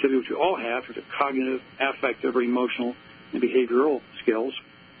creativity, which we all have, through the cognitive, affective, or emotional, and behavioral skills.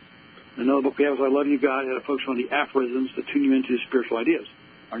 Another book we have is I Love You, God, how to focus on the aphorisms to tune you into spiritual ideas.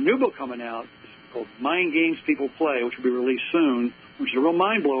 Our new book coming out is called Mind Games People Play, which will be released soon, which is a real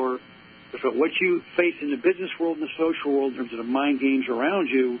mind blower. But what you face in the business world and the social world in terms of the mind games around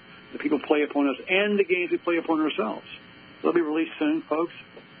you, the people play upon us, and the games we play upon ourselves. They'll be released soon, folks.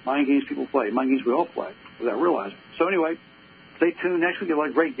 Mind Games People Play. Mind games we all play without realizing. So anyway, stay tuned. Next week, we've got a lot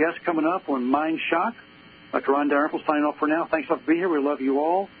of great guests coming up on Mind Shock. Dr. Ron Dalrymple signing off for now. Thanks a lot for being here. We love you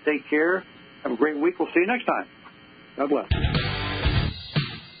all. Take care. Have a great week. We'll see you next time. God bless.